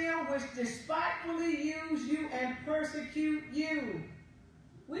for them which despitefully use you and persecute you.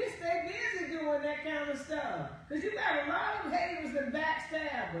 We stay busy doing that kind of stuff. Because you got a lot of haters and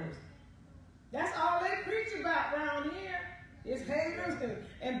backstabbers. That's all they preach about around here. Is haters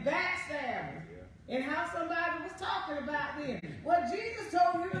and backstabbers. And how somebody was talking about them. Well, Jesus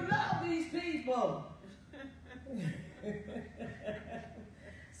told you to love these people.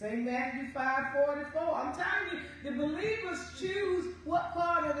 St. Matthew 5:44. I'm telling you, the believers choose what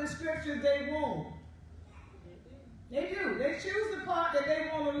part of the scripture they want. They do. They choose the part that they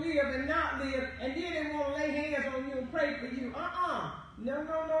want to live and not live, and then they want to lay hands on you and pray for you. No.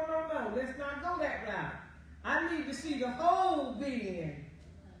 Let's not go that route. I need to see the whole being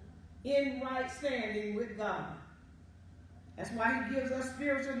in right standing with God. That's why he gives us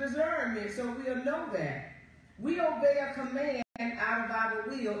spiritual discernment, so we'll know that. We obey a command out of our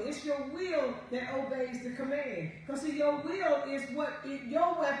will. It's your will that obeys the command. Because see, your will is what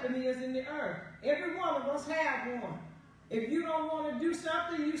your weapon is in the earth. Every one of us have one. If you don't want to do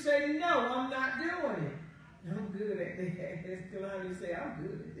something, you say, no, I'm not doing it. I'm good at that. As Kalani say, I'm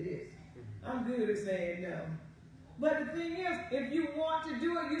good at this. I'm good at saying no. But the thing is, if you want to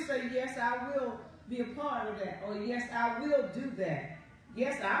do it, you say, yes, I will be a part of that. Or yes, I will do that.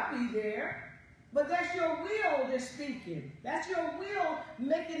 Yes, I'll be there. But that's your will that's speaking. That's your will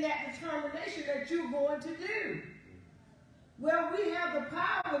making that determination that you're going to do. Well, we have the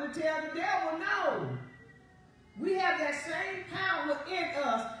power to tell the devil no. We have that same power in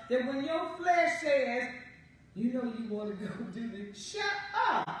us that when your flesh says, you know you want to go do this, shut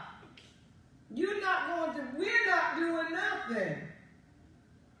up. You're not going to, we're not doing nothing.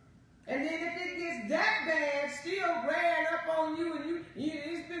 And then if it gets that bad, still ran up on you and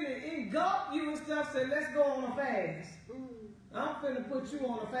it's been engulf you and stuff, say, let's go on a fast. I'm finna put you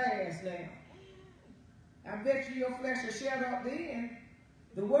on a fast now. I bet you your flesh will shut up then.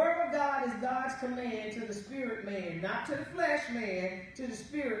 The word of God is God's command to the spirit man, not to the flesh man, to the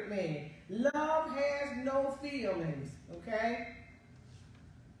spirit man. Love has no feelings, okay?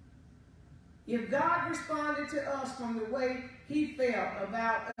 If God responded to us from the way he felt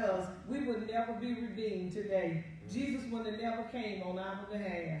about us, we would never be redeemed today. Jesus would have never came on our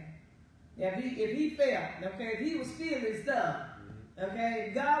behalf. If he felt, okay, if he was feeling stuff, okay,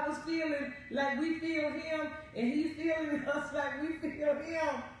 if God was feeling like we feel him, and he's feeling us like we feel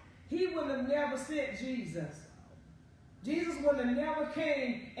him, he would have never sent Jesus. Jesus would have never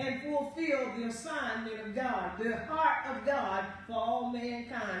came and fulfilled the assignment of God, the heart of God for all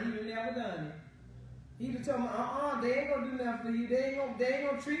mankind. He would have never done it. He would have told me, they ain't going to do nothing for you. They ain't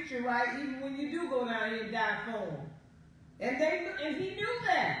going to treat you right even when you do go down here and die for them. And he knew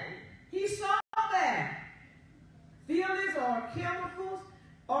that. He saw that. Feelings are chemicals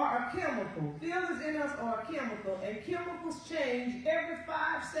are a chemical. Feelings in us are a chemical. And chemicals change every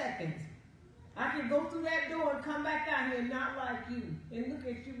 5 seconds. I can go through that door and come back out here not like you and look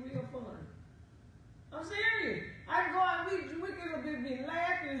at you real funny. I'm serious. I can go out and we could be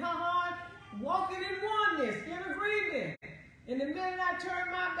laughing, walking in oneness, in agreement. And the minute I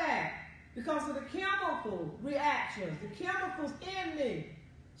turn my back, because of the chemical reactions, the chemicals in me,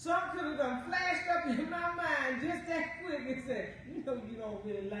 something could have done flashed up in my mind just that quick and said, you know you don't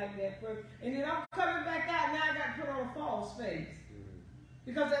really like that person. And then I'm coming back out, now I got to put on a false face.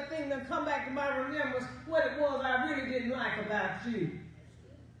 Because that thing done come back to my remembrance what it was I really didn't like about you.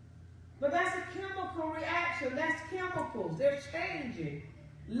 But that's a chemical reaction. That's chemicals. They're changing.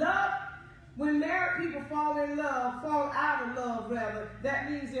 Love, when married people fall in love, fall out of love rather,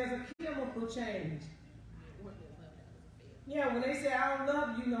 that means there's a chemical change. Yeah, when they say, I don't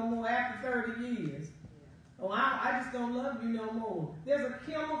love you no more after 30 years. Oh, I just don't love you no more. There's a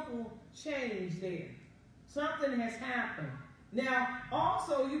chemical change there. Something has happened. Now,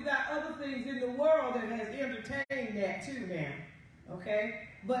 also, you've got other things in the world that has entertained that too now. Okay?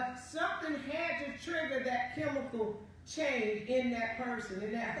 But something had to trigger that chemical change in that person,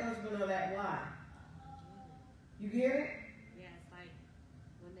 in that husband or that wife. You get it? Yeah, it's like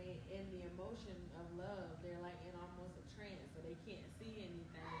when they in the emotion of love, they're like in almost a trance, so they can't see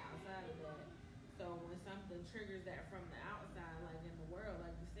anything outside of that. So when something triggers that from the outside, like in the world,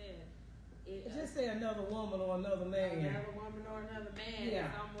 like you said, just say another woman or another man. Another woman or another man. Yeah.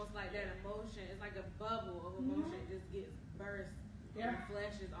 It's almost like that emotion. It's like a bubble of emotion just gets burst. Yeah. And the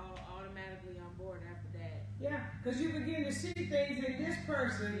flesh is automatically on board after that. Yeah, because you begin to see things in this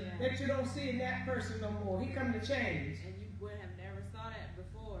person that you don't see in that person no more. He come to change. And you would have never saw that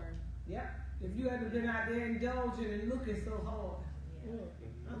before. Yeah. If you hadn't been out there indulging and looking so hard.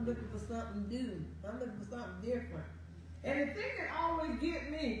 Yeah. I'm looking for something new. I'm looking for something different. And the thing that always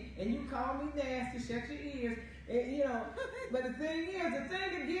get me, and you call me nasty, shut your ears, and, you know, but the thing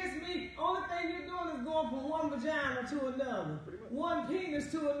that gets me, only thing you're doing is going from one vagina to another, one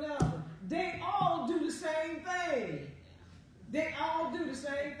penis to another. They all do the same thing. They all do the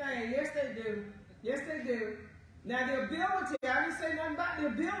same thing. Yes, they do. Yes, they do. Now, the ability, I didn't say nothing about the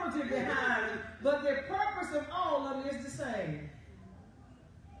ability behind it, but the purpose of all of them is the same.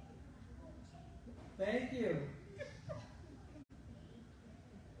 Thank you.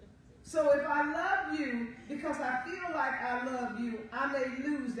 So if I love you because I feel like I love you, I may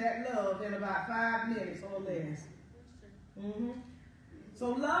lose that love in about 5 minutes or less. So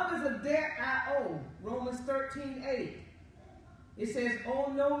love is a debt I owe. Romans 13:8. It says,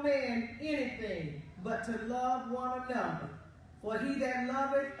 owe no man anything but to love one another. For he that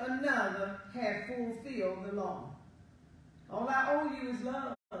loveth another hath fulfilled the law. All I owe you is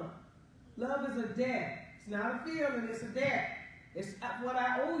love. Love is a debt. It's not a feeling, it's a debt. It's what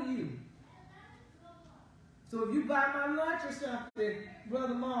I owe you. So if you buy my lunch or something,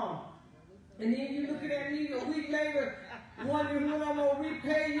 Brother Mom, and then you looking at me a week later, wondering when I'm going to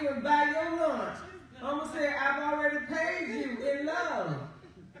repay you and buy your lunch, I'm going to say, I've already paid you in love.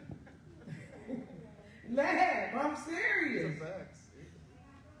 Man, I'm serious.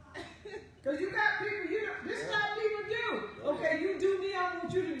 Because you got people, this is how people do. Okay, you do me, I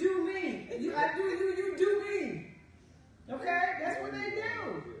want you to do me. I do you, you do me. Okay? That's what they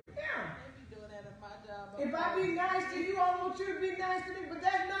do. Yeah. They be doing that at my job. If I be nice to you, I want you to be nice to me, but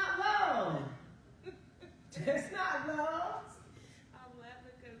that's not love. That's not about love. I'm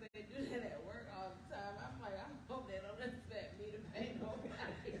laughing because they do that at work all the time. I'm like, I hope they don't expect me to pay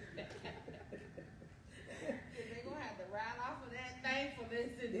nobody. Because they're going to have to ride off of that thankfulness.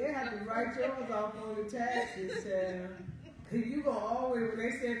 They have to write yours off on the taxes, child. You gonna always, when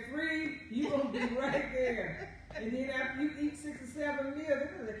they say free, you gonna be right there. And then after you eat 6 or 7 meals,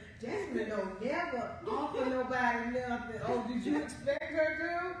 they're gonna say, Jasmine don't never offer nobody nothing. Oh, did you expect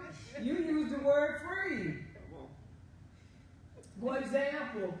her to? You use the word free. For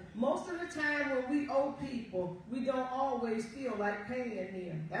example, most of the time when we owe people, we don't always feel like paying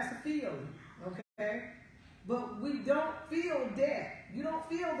them. That's a feeling, okay? But we don't feel debt. You don't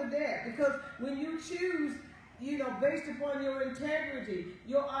feel the debt because when you choose, based upon your integrity,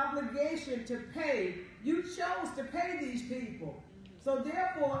 your obligation to pay, you chose to pay these people. So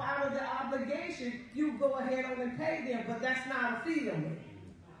therefore, out of the obligation, you go ahead on and pay them, but that's not a feeling.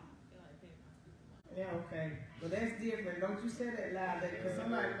 Yeah, okay. But that's different. Don't you say that loud, because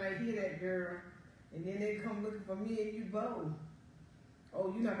somebody might hear that, girl, and then they come looking for me and you both.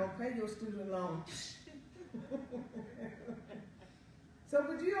 Oh, you're not going to pay your student loan. So,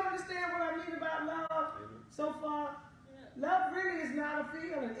 but you understand what I mean about love so far? Love really is not a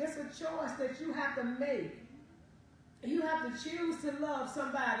feeling. It's a choice that you have to make. You have to choose to love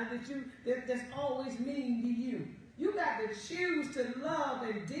somebody that's always mean to you. You got to choose to love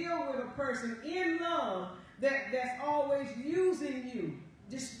and deal with a person in love that's always using you,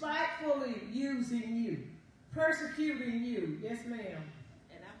 despitefully using you, persecuting you. Yes, ma'am.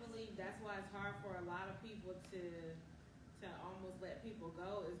 And I believe that's why it's hard for a lot of people to almost let people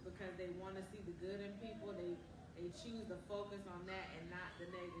go, is because they want to see the good in people. They choose to focus on that and not the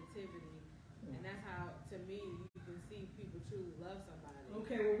negativity. And that's how, to me, you can see people truly love somebody.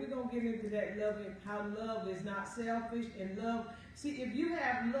 Okay, well, we're going to get into that loving, how love is not selfish, and love. See, if you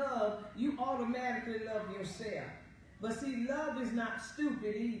have love, you automatically love yourself. But see, love is not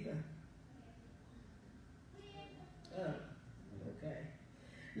stupid either. Okay.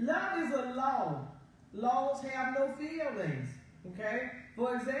 Love is a law. Laws have no feelings. Okay?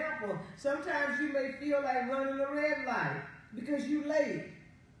 For example, sometimes you may feel like running a red light because you're late.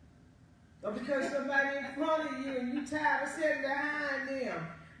 Or because somebody in front of you and you're tired of sitting behind them.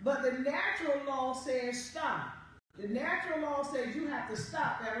 But the natural law says stop. The natural law says you have to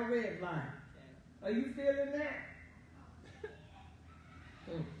stop at a red light. Are you feeling that?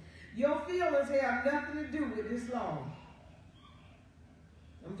 Your feelings have nothing to do with this law.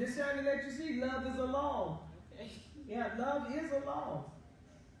 I'm just trying to let you see love is a law. Yeah, love is a law.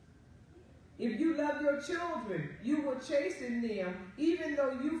 If you love your children, you will chasten them, even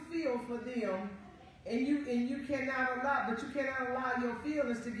though you feel for them, and you cannot allow your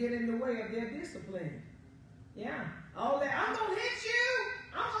feelings to get in the way of their discipline. Yeah, all that. I'm gonna hit you.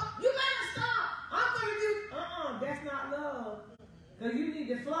 You better stop. I'm gonna do. That's not love. Because you need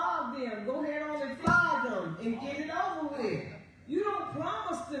to flog them. Go ahead on and flog them and get it over with. You don't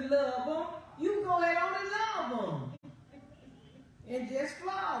promise to love them. You go ahead on and love them. And just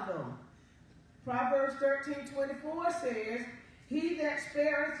flog them. Proverbs 13:24 says, he that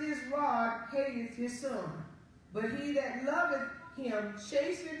spareth his rod hateth his son, but he that loveth him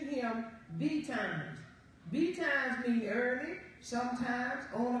chasteneth him betimes. Betimes mean early, sometimes,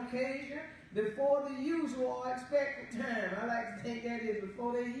 on occasion, before the usual or expected time. I like to think that is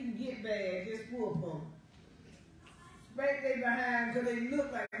before they even get bad, just whoop them. Spank they behind because they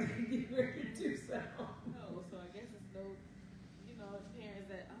look like they get ready to do something. No, so I guess it's those, parents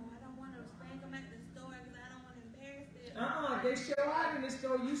that, I don't want to spank them at the store because I don't want to embarrass them. They show out in the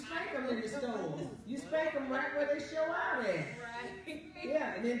store. You spank them in the store. You spank them right where they show out at. Right.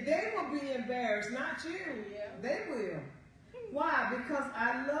 Yeah, and then they will be embarrassed, not you. Yeah. They will. Why? Because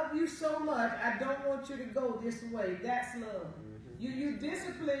I love you so much, I don't want you to go this way. That's love. You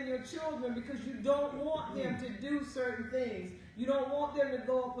discipline your children because you don't want them to do certain things. You don't want them to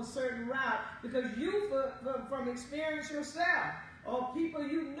go up a certain route because you, from experience yourself, or people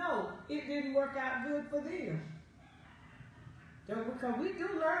you know, it didn't work out good for them. So, because we do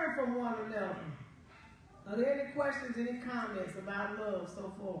learn from one another. Are there any questions, any comments about love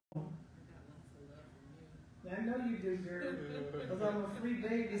so far? I know you do, girl, because I'm a free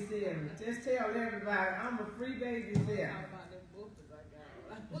babysitter. Just tell everybody, I'm a free babysitter.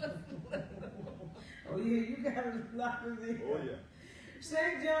 Oh yeah, you got a lot of it. Oh yeah.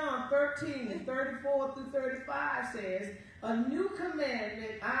 St. John 13:34 through 35 says, a new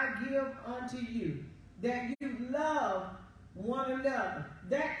commandment I give unto you, that you love one another.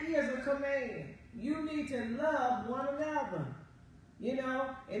 That is a command. You need to love one another.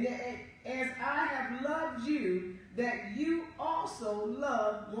 And as I have loved you, that you also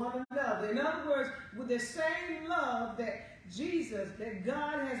love one another. In other words, with the same love that Jesus, that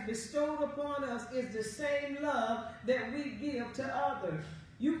God has bestowed upon us, is the same love that we give to others.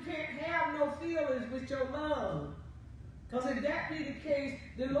 You can't have no feelings with your love. Because if that be the case,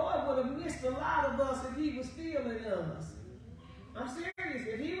 the Lord would have missed a lot of us if he was feeling us. I'm serious.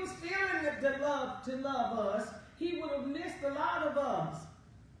 If he was feeling the love to love us, he would have missed a lot of us.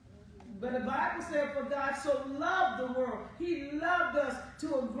 But the Bible said, for God so loved the world, he loved us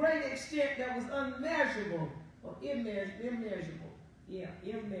to a great extent that was unmeasurable. Or immeasurable. Yeah,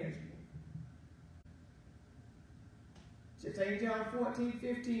 immeasurable. St. John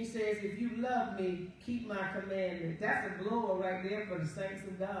 14:15 says, if you love me, keep my commandments. That's a glory right there for the saints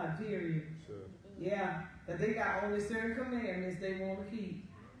of God, period. Sure. Yeah, because they got only certain commandments they want to keep.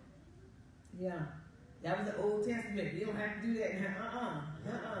 Yeah, that was the Old Testament. You don't have to do that.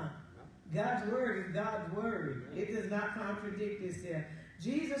 God's word is God's word. It does not contradict itself.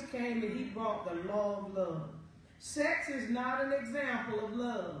 Jesus came and he brought the law of love. Sex is not an example of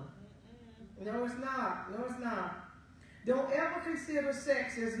love. No, it's not. No, it's not. Don't ever consider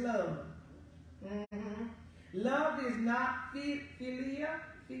sex as love. Love is not philia.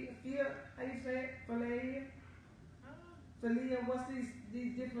 How you say it? Philia? Philia, what's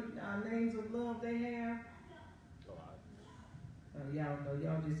these different names of love they have? Oh, y'all know,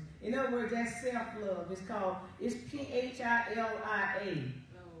 y'all just, in other words, that's self-love. It's P-H-I-L-I-A.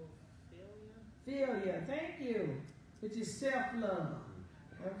 Philia, thank you. Which is self-love.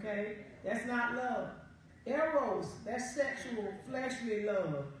 Okay? That's not love. Eros, that's sexual, fleshly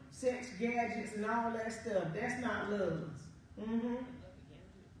love. Sex, gadgets, and all that stuff. That's not love.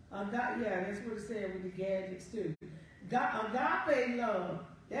 Yeah, that's what it said with the gadgets too. Agape love,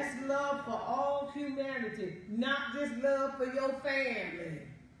 that's love for all humanity, not just love for your family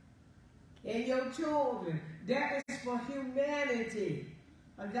and your children. That is for humanity.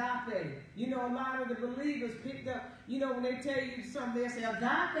 Agape. You know, a lot of the believers picked up, you know, when they tell you something, they say,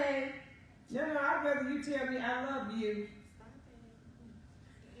 agape. No, I'd rather you tell me I love you.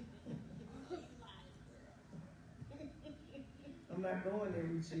 I'm not going there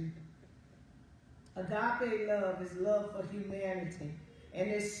with you. Agape love is love for humanity. And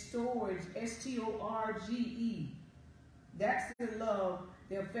it's storage, S-T-O-R-G-E. That's the love,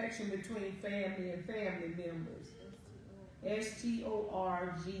 the affection between family and family members.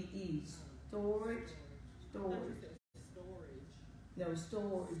 S-T-O-R-G-E. Storage. No,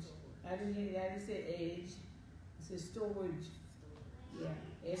 storage. I didn't say edge. It says storage.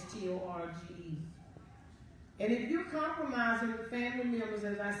 Yeah, S-T-O-R-G-E. And if you're compromising with family members,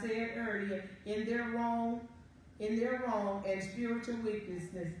 as I said earlier, in their wrong and spiritual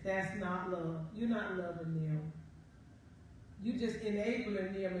weaknesses, that's not love. You're not loving them. You're just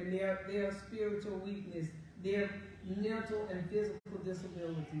enabling them in their spiritual weakness, their mental and physical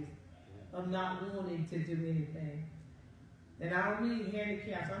disabilities of not wanting to do anything. And I don't mean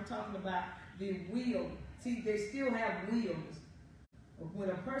handicaps. I'm talking about the will. See, they still have wills. When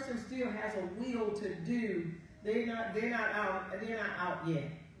a person still has a will to do, they're not out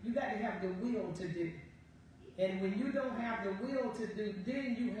yet. You got to have the will to do. And when you don't have the will to do,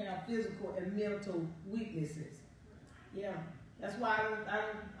 then you have physical and mental weaknesses. Yeah. That's why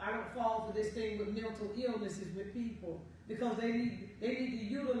I don't fall for this thing with mental illnesses with people, because they need to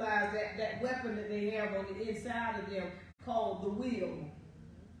utilize that weapon that they have on the inside of them called the will.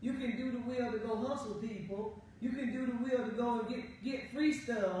 You can do the will to go hustle people. You can do the will to go and get free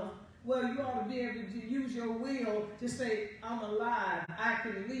stuff. Well, you ought to be able to use your will to say, I'm alive, I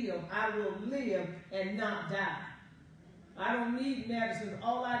can live, I will live and not die. I don't need medicine.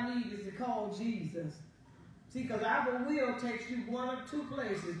 All I need is to call Jesus. See, because our will takes you one of two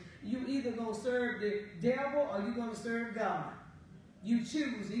places. You either going to serve the devil or you're going to serve God. You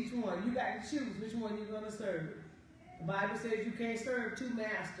choose each one. You got to choose which one you're going to serve. The Bible says you can't serve two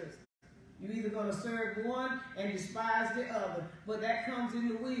masters. You're either going to serve one and despise the other. But that comes in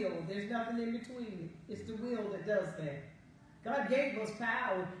the will. There's nothing in between it. It's the will that does that. God gave us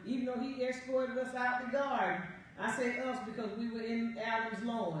power, even though he escorted us out the garden. I say us because we were in Adam's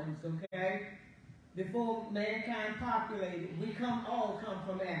loins, okay? Before mankind populated, we all come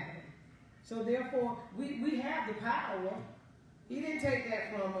from Adam. So therefore, we have the power. He didn't take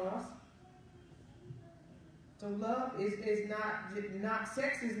that from us. So love is not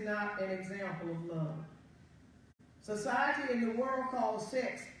sex is not an example of love. Society in the world calls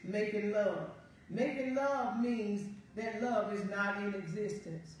sex making love. Making love means that love is not in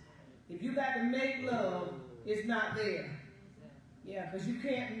existence. If you got to make love, it's not there. Yeah, because you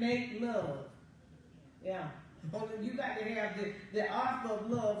can't make love. Yeah. You got to have the author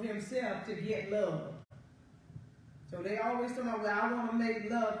of love himself to get love. So they always talk about, well, I want to make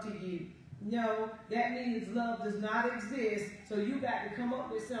love to you. No, that means love does not exist. So you got to come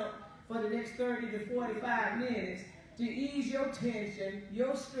up with something for the next 30 to 45 minutes to ease your tension,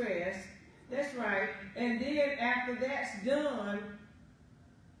 your stress. That's right. And then after that's done,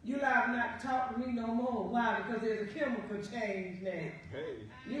 you liable not to talk to me no more. Why? Because there's a chemical change now. Hey.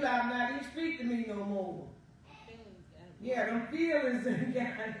 You liable not even speak to me no more. Yeah, them feelings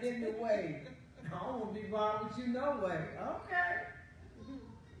got in the way. I don't want to be bothered with you no way. Okay.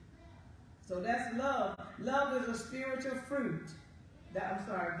 So that's love. Love is a spiritual fruit.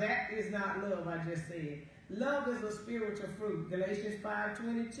 That is not love, I just said. Love is a spiritual fruit. Galatians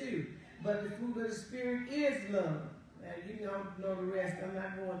 5:22. But the fruit of the Spirit is love. Now, you know the rest. I'm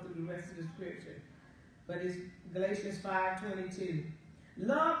not going through the rest of the scripture. But it's Galatians 5:22.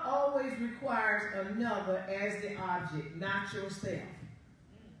 Love always requires another as the object, not yourself.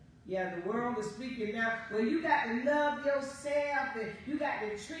 Yeah, the world is speaking now. Well, you got to love yourself, and you got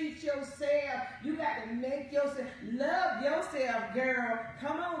to treat yourself. You got to make yourself. Love yourself, girl.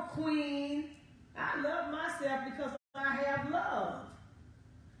 Come on, queen. I love myself because I have love.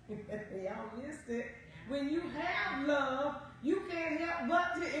 Y'all missed it. When you have love, you can't help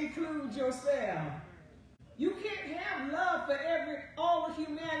but to include yourself. You can't have love for all of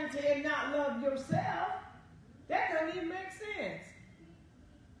humanity and not love yourself. That doesn't even make sense.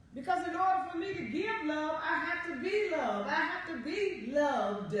 Because in order for me to give love, I have to be loved. I have to be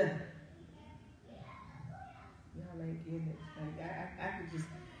loved. Y'all ain't getting it. I could just,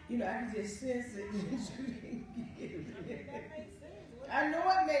 I could just sense it. I know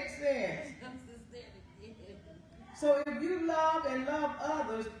it makes sense. So if you love and love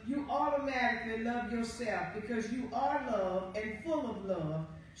others, you automatically love yourself because you are loved and full of love,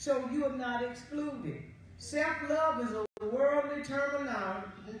 so you are not excluded. Self-love is a worldly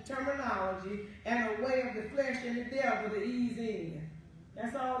terminology and a way of the flesh and the devil to ease in.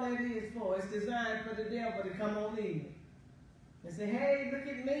 That's all that is for. It's designed for the devil to come on in and say, hey, look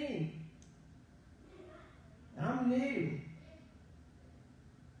at me. I'm new.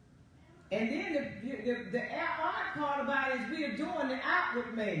 And then the odd part about it is we adorn the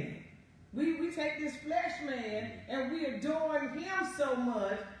outward man. We take this flesh man and we adorn him so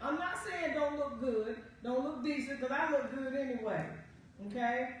much. I'm not saying don't look good, don't look decent, because I look good anyway.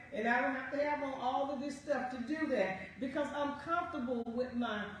 Okay? And I don't have to have on all of this stuff to do that because I'm comfortable with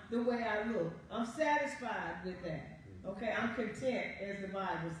the way I look. I'm satisfied with that. Okay? I'm content, as the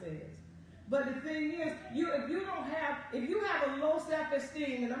Bible says. But the thing is, if you have a low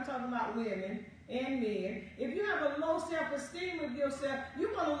self-esteem, and I'm talking about women and men, if you have a low self-esteem of yourself,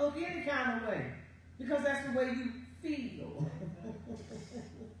 you're going to look any kind of way. Because that's the way you feel.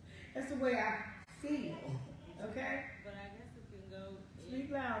 That's the way I feel. Okay? But I guess it can go...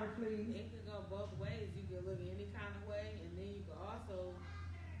 Speak louder, please. It can go both ways. You can look any kind of way, and then you can also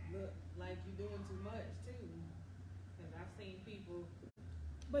look like you're doing too much, too. Because I've seen people...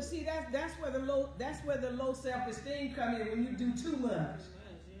 But see, that's where the low self-esteem come in when you do too much.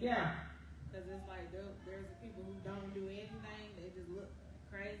 Yeah. Because it's like there's people who don't do anything. They just look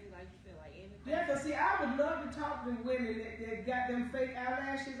crazy, like you said, like anything. Yeah, because see, I would love to talk to women that got them fake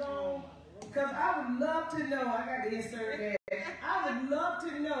eyelashes on. Because I would love to know, I got to insert that. I would love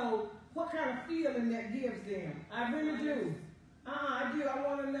to know what kind of feeling that gives them. I really do. I do. I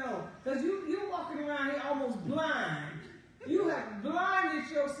want to know. Because you're walking around here almost blind. You have blinded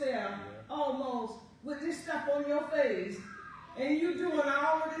yourself almost with this stuff on your face. And you doing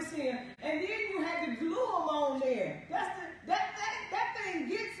all of this here. And then you had to glue them on there. That thing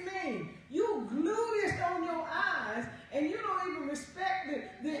gets me. You glue this on your eyes and you don't even respect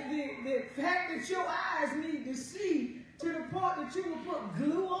the fact that your eyes need to see to the point that you will put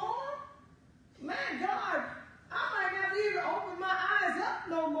glue on. My God, I might not be able to open my eyes up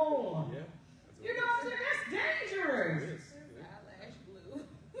no more. Yeah. You know what I'm saying? That's dangerous. Eyelash glue.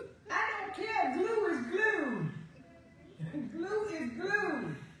 I don't care. Glue is glue. Glue is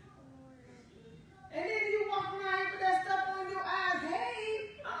glue. And then you walk around with that stuff on your eyes.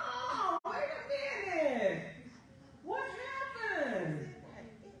 Hey, oh, wait a minute. What happened?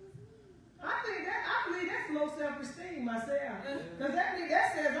 I believe that's low self-esteem myself. Because that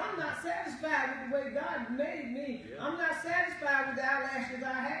says I'm not satisfied with the way God made me. Yeah. I'm not satisfied with the eyelashes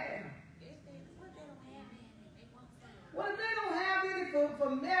I have. Well, if they don't have any for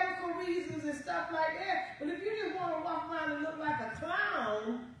medical reasons and stuff like that, but if you just want to walk around and look like a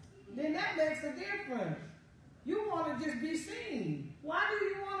clown, then that makes a difference. You want to just be seen. Why do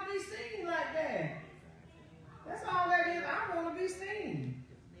you want to be seen like that? That's all that is. I want to be seen.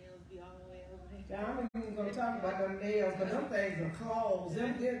 Nails be all the way over there. I'm not even going to talk about them nails, but them things are claws.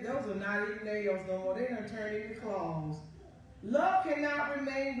 Those are not even nails no more. They done turned into claws. Love cannot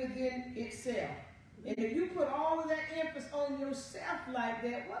remain within itself. And if you put all of that emphasis on yourself like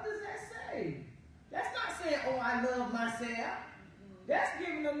that, what does that say? That's not saying, oh, I love myself. That's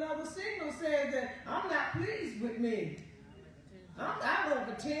giving another signal saying that I'm not pleased with me. I want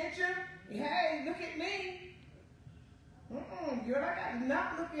attention. Hey, look at me. Girl, I got to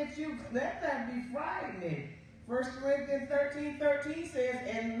not look at you. That would be frightening. 1 Corinthians 13:13 says,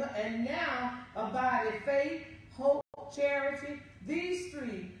 and now abide faith, hope, charity, these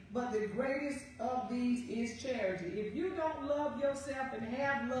three, but the greatest of these is charity. If you don't love yourself and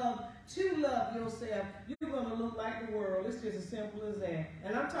have love to love yourself, you're going to look like the world. It's just as simple as that.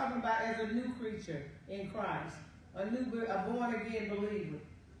 And I'm talking about as a new creature in Christ, a born-again believer.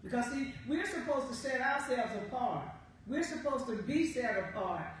 Because, see, we're supposed to set ourselves apart. We're supposed to be set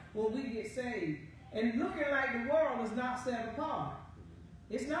apart when we get saved. And looking like the world is not set apart.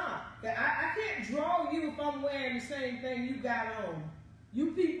 It's not. I can't draw you if I'm wearing the same thing you got on.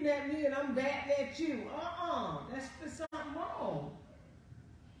 You peeping at me and I'm batting at you. That's something wrong.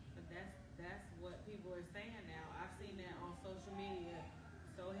 But that's what people are saying now. I've seen that on social media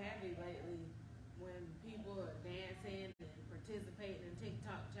so heavy lately when people are dancing and participating in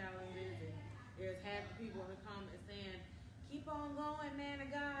TikTok challenges, and there's half the people in the comments saying, keep on going, man of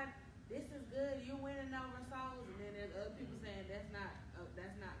God. This is good. You're winning over souls. And then there's other people saying that's not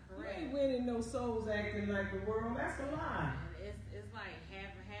correct. You ain't winning no souls acting like the world. That's a lie. And it's like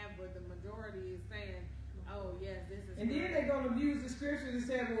half and half, but the majority is saying, oh, yes, this is And then they're going to use the scripture to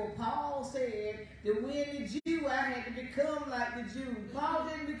say, well, Paul said that when the Jew, I had to become like the Jew. Paul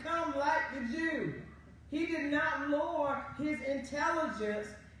didn't become like the Jew. He did not lower his intelligence,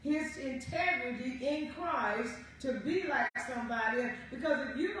 his integrity in Christ to be like somebody else. Because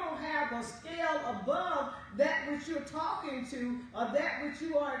if you don't have a scale above that which you're talking to or that which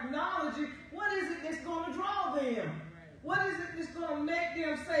you are acknowledging, what is it that's going to draw them? What is it that's going to make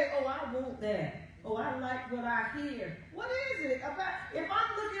them say, oh, I want that? Oh, I like what I hear. What is it about? If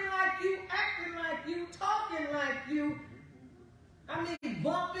I'm looking like you, acting like you, talking like you, I mean,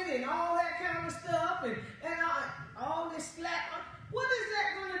 bumping and all that kind of stuff, and all this slap, what is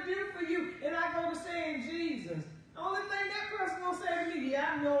that going to do for you? And I go to saying Jesus. The only thing that person going to say to me,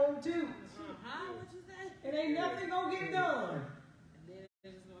 yeah, I know him too. What you say? It ain't nothing going to get done. And then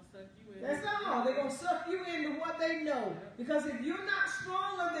they're just going to suck you in. That's all. They're going to suck you into what they know. Because if you're not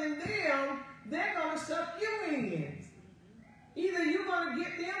stronger than them, they're going to suck you in. Either you're going to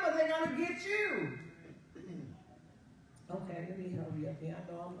get them or they're going to get you. Okay, let me help you up here. I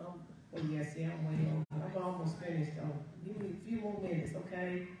know oh yes, yeah, I'm way over. I'm almost finished though. Give me a few more minutes,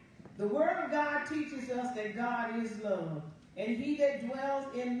 okay? The Word of God teaches us that God is love. And he that dwells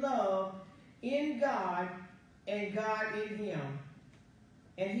in love in God and God in him.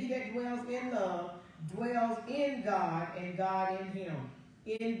 And he that dwells in love dwells in God and God in him.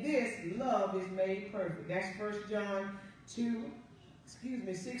 In this, love is made perfect. That's 1 John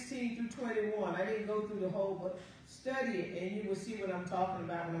 16 through 21. I didn't go through the whole, but study it and you will see what I'm talking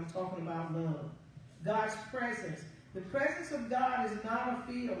about when I'm talking about love. God's presence. The presence of God is not a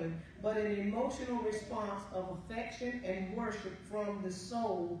feeling, but an emotional response of affection and worship from the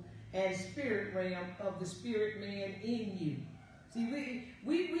soul and spirit realm of the spirit man in you. See,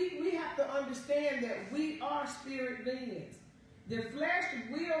 we have to understand that we are spirit beings. The flesh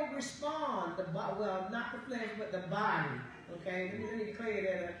will respond, well, not the flesh, but the body. Okay, let me clear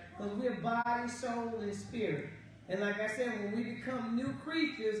that up. Because we're body, soul, and spirit. And like I said, when we become new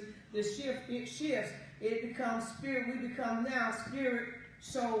creatures, it shifts. It becomes spirit. We become now spirit,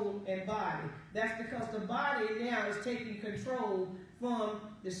 soul, and body. That's because the body now is taking control from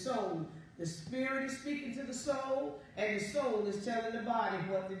the soul. The spirit is speaking to the soul, and the soul is telling the body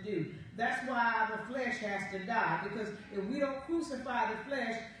what to do. That's why the flesh has to die. Because if we don't crucify the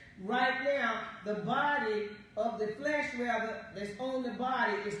flesh, right now, the body of the flesh, rather, that's on the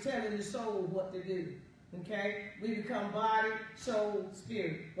body is telling the soul what to do. Okay? We become body, soul,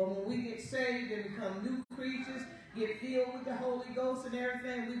 spirit. But when we get saved and become new creatures, get filled with the Holy Ghost and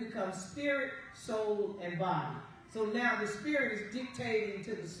everything, we become spirit, soul, and body. So now the spirit is dictating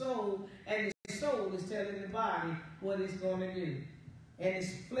to the soul, and the soul is telling the body what it's going to do. And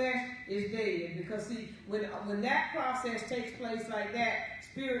its flesh is dead. Because see, when that process takes place like that,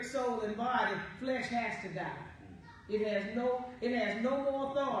 spirit, soul, and body, flesh has to die. It has no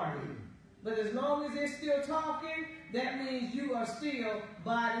more authority. But as long as it's still talking, that means you are still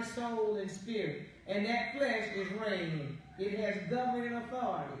body, soul, and spirit. And that flesh is reigning. It has governing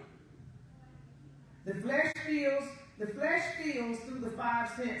authority. The flesh feels The flesh feels through the five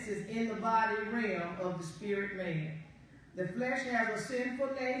senses in the body realm of the spirit man. The flesh has a sinful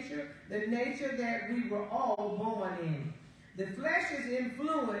nature, the nature that we were all born in. The flesh's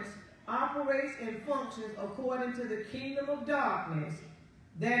influence operates and functions according to the kingdom of darkness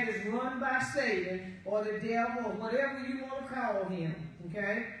that is run by Satan or the devil or whatever you want to call him.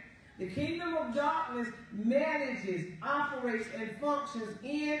 Okay? The kingdom of darkness manages, operates, and functions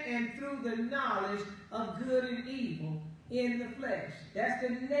in and through the knowledge of good and evil in the flesh. That's the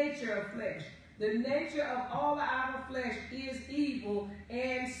nature of flesh. The nature of all of our flesh is evil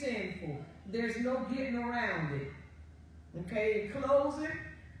and sinful. There's no getting around it. Okay, in closing,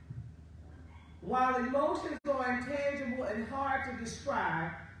 while emotions are intangible and hard to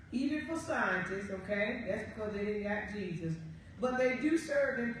describe, even for scientists, okay, that's because they didn't got Jesus, but they do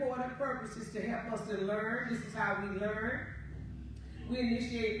serve important purposes to help us to learn. This is how we learn. We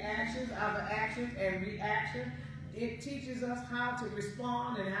initiate actions, our actions and reactions. It teaches us how to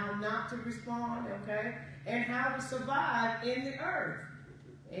respond and how not to respond, okay, and how to survive in the earth.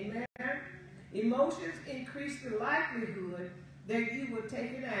 Amen. Emotions increase the likelihood that you will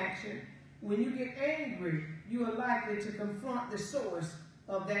take an action. When you get angry, you are likely to confront the source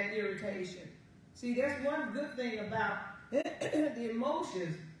of that irritation. See, that's one good thing about the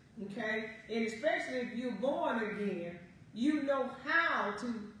emotions, okay? And especially if you're born again, you know how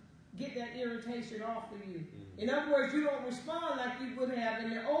to get that irritation off of you. In other words, you don't respond like you would have in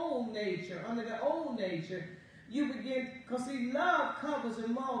the old nature. Under the old nature, you begin, because see, love covers a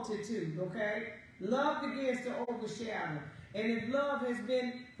multitude, okay? Love begins to overshadow. And if love has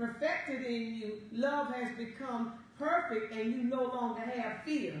been perfected in you, love has become perfect and you no longer have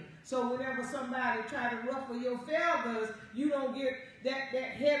fear. So whenever somebody tries to ruffle your feathers, you don't get that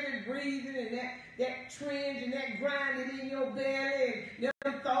heavy breathing and that twinge and that grinding in your belly and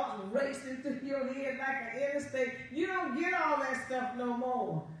them thoughts racing through your head like an interstate. You don't get all that stuff no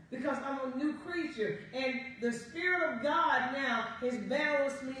more because I'm a new creature. And the Spirit of God now has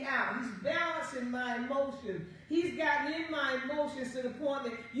balanced me out. He's balancing my emotions. He's gotten in my emotions to the point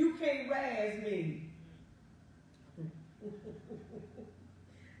that you can't razz me.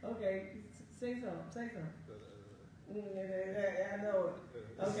 Okay, say something. Say something. I know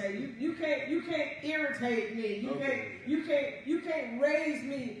it. Okay, you can't irritate me. You can't raise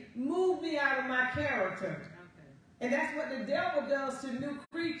me, move me out of my character. And that's what the devil does to new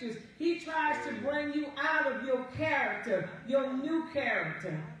creatures. He tries to bring you out of your character, your new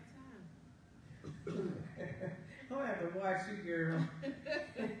character. I'm gonna have to watch you, girl.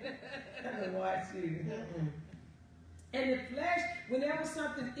 I have to watch you. And the flesh, whenever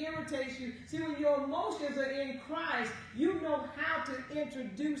something irritates you, see, when your emotions are in Christ, you know how to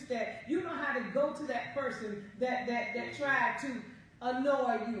introduce that. You know how to go to that person that tried to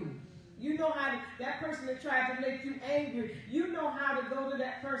annoy you. You know how to, that person that tried to make you angry, you know how to go to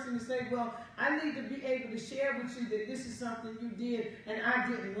that person and say, well, I need to be able to share with you that this is something you did and I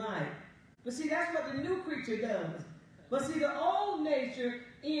didn't like. But see, that's what the new creature does. But see, the old nature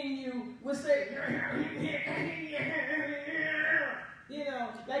in you will say, you know,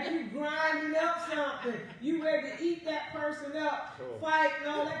 like you grinding up something. You ready to eat that person up, fight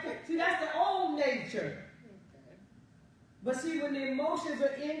and all that. See, that's the old nature. But see, when the emotions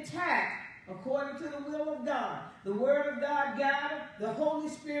are intact, according to the will of God, the Word of God got it, the Holy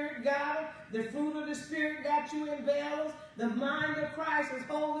Spirit got it, the fruit of the Spirit got you in balance, the mind of Christ is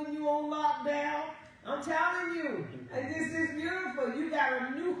holding you on lockdown. I'm telling you, and this is beautiful. You got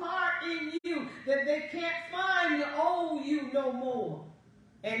a new heart in you that they can't find the old you no more.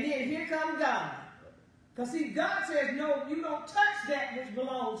 And then here comes God. Because see, God says, no, you don't touch that which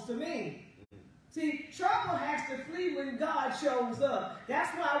belongs to me. See, trouble has to flee when God shows up.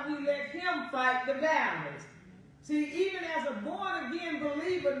 That's why we let him fight the battles. See, even as a born-again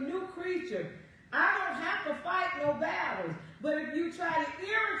believer, new creature, I don't have to fight no battles. But if you try to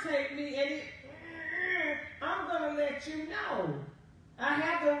irritate me and I'm going to let you know. I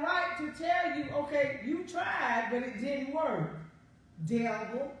have the right to tell you, okay, you tried, but it didn't work.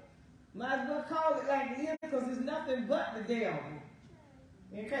 Devil. Might as well call it like it is because it's nothing but the devil.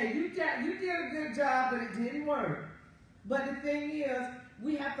 Okay, you did a good job, but it didn't work. But the thing is,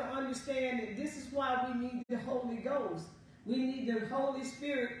 we have to understand that this is why we need the Holy Ghost. We need the Holy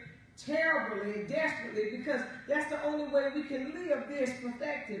Spirit terribly and desperately because that's the only way we can live this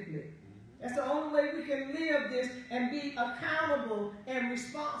perfectively. That's the only way we can live this and be accountable and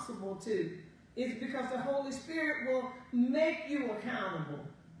responsible to. It's because the Holy Spirit will make you accountable.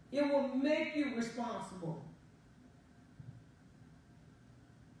 It will make you responsible.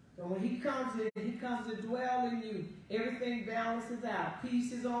 And when he comes in, he comes to dwell in you. Everything balances out.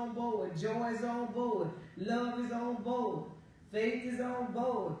 Peace is on board. Joy is on board. Love is on board. Faith is on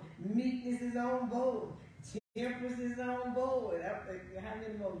board. Meekness is on board. Temperance is on board. I'm thinking, how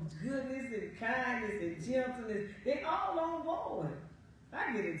many more? Goodness and kindness and gentleness. They're all on board.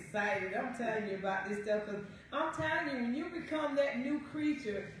 I get excited. I'm telling you about this stuff because I'm telling you, when you become that new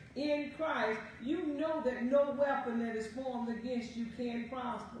creature in Christ, you know that no weapon that is formed against you can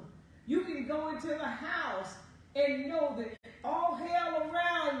prosper. You can go into the house and know that all hell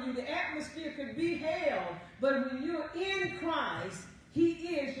around you, the atmosphere could be hell, but when you're in Christ, he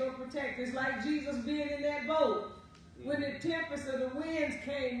is your protector. It's like Jesus being in that boat. When the tempests or the winds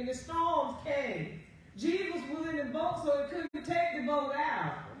came and the storms came, Jesus was in the boat so it couldn't take the boat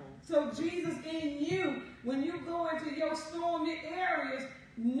out. So Jesus in you, when you go into your stormy areas,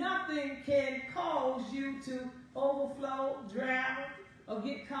 nothing can cause you to overflow, drown, or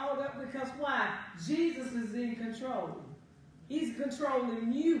get caught up, because why? Jesus is in control. He's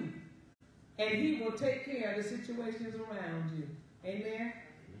controlling you, and he will take care of the situations around you. Amen?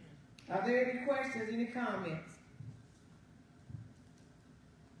 Are there any questions, any comments?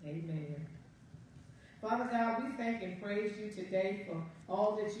 Amen. Father God, we thank and praise you today for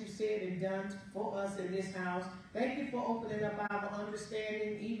all that you said and done for us in this house. Thank you for opening up our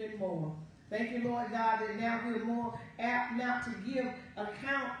understanding even more. Thank you, Lord God, that now we're more apt now to give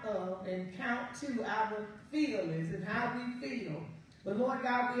account of and count to our feelings and how we feel. But Lord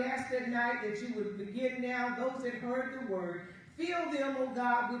God, we ask that night that you would begin now, those that heard the word, fill them, oh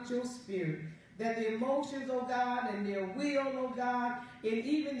God, with your spirit. That their emotions, oh God, and their will, oh God, and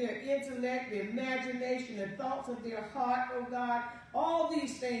even their intellect, their imagination, and thoughts of their heart, oh God, all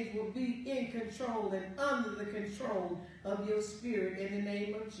these things will be in control and under the control of your spirit in the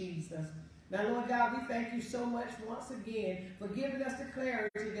name of Jesus. Now, Lord God, we thank you so much once again for giving us the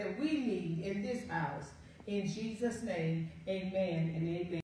clarity that we need in this house. In Jesus' name, amen and amen.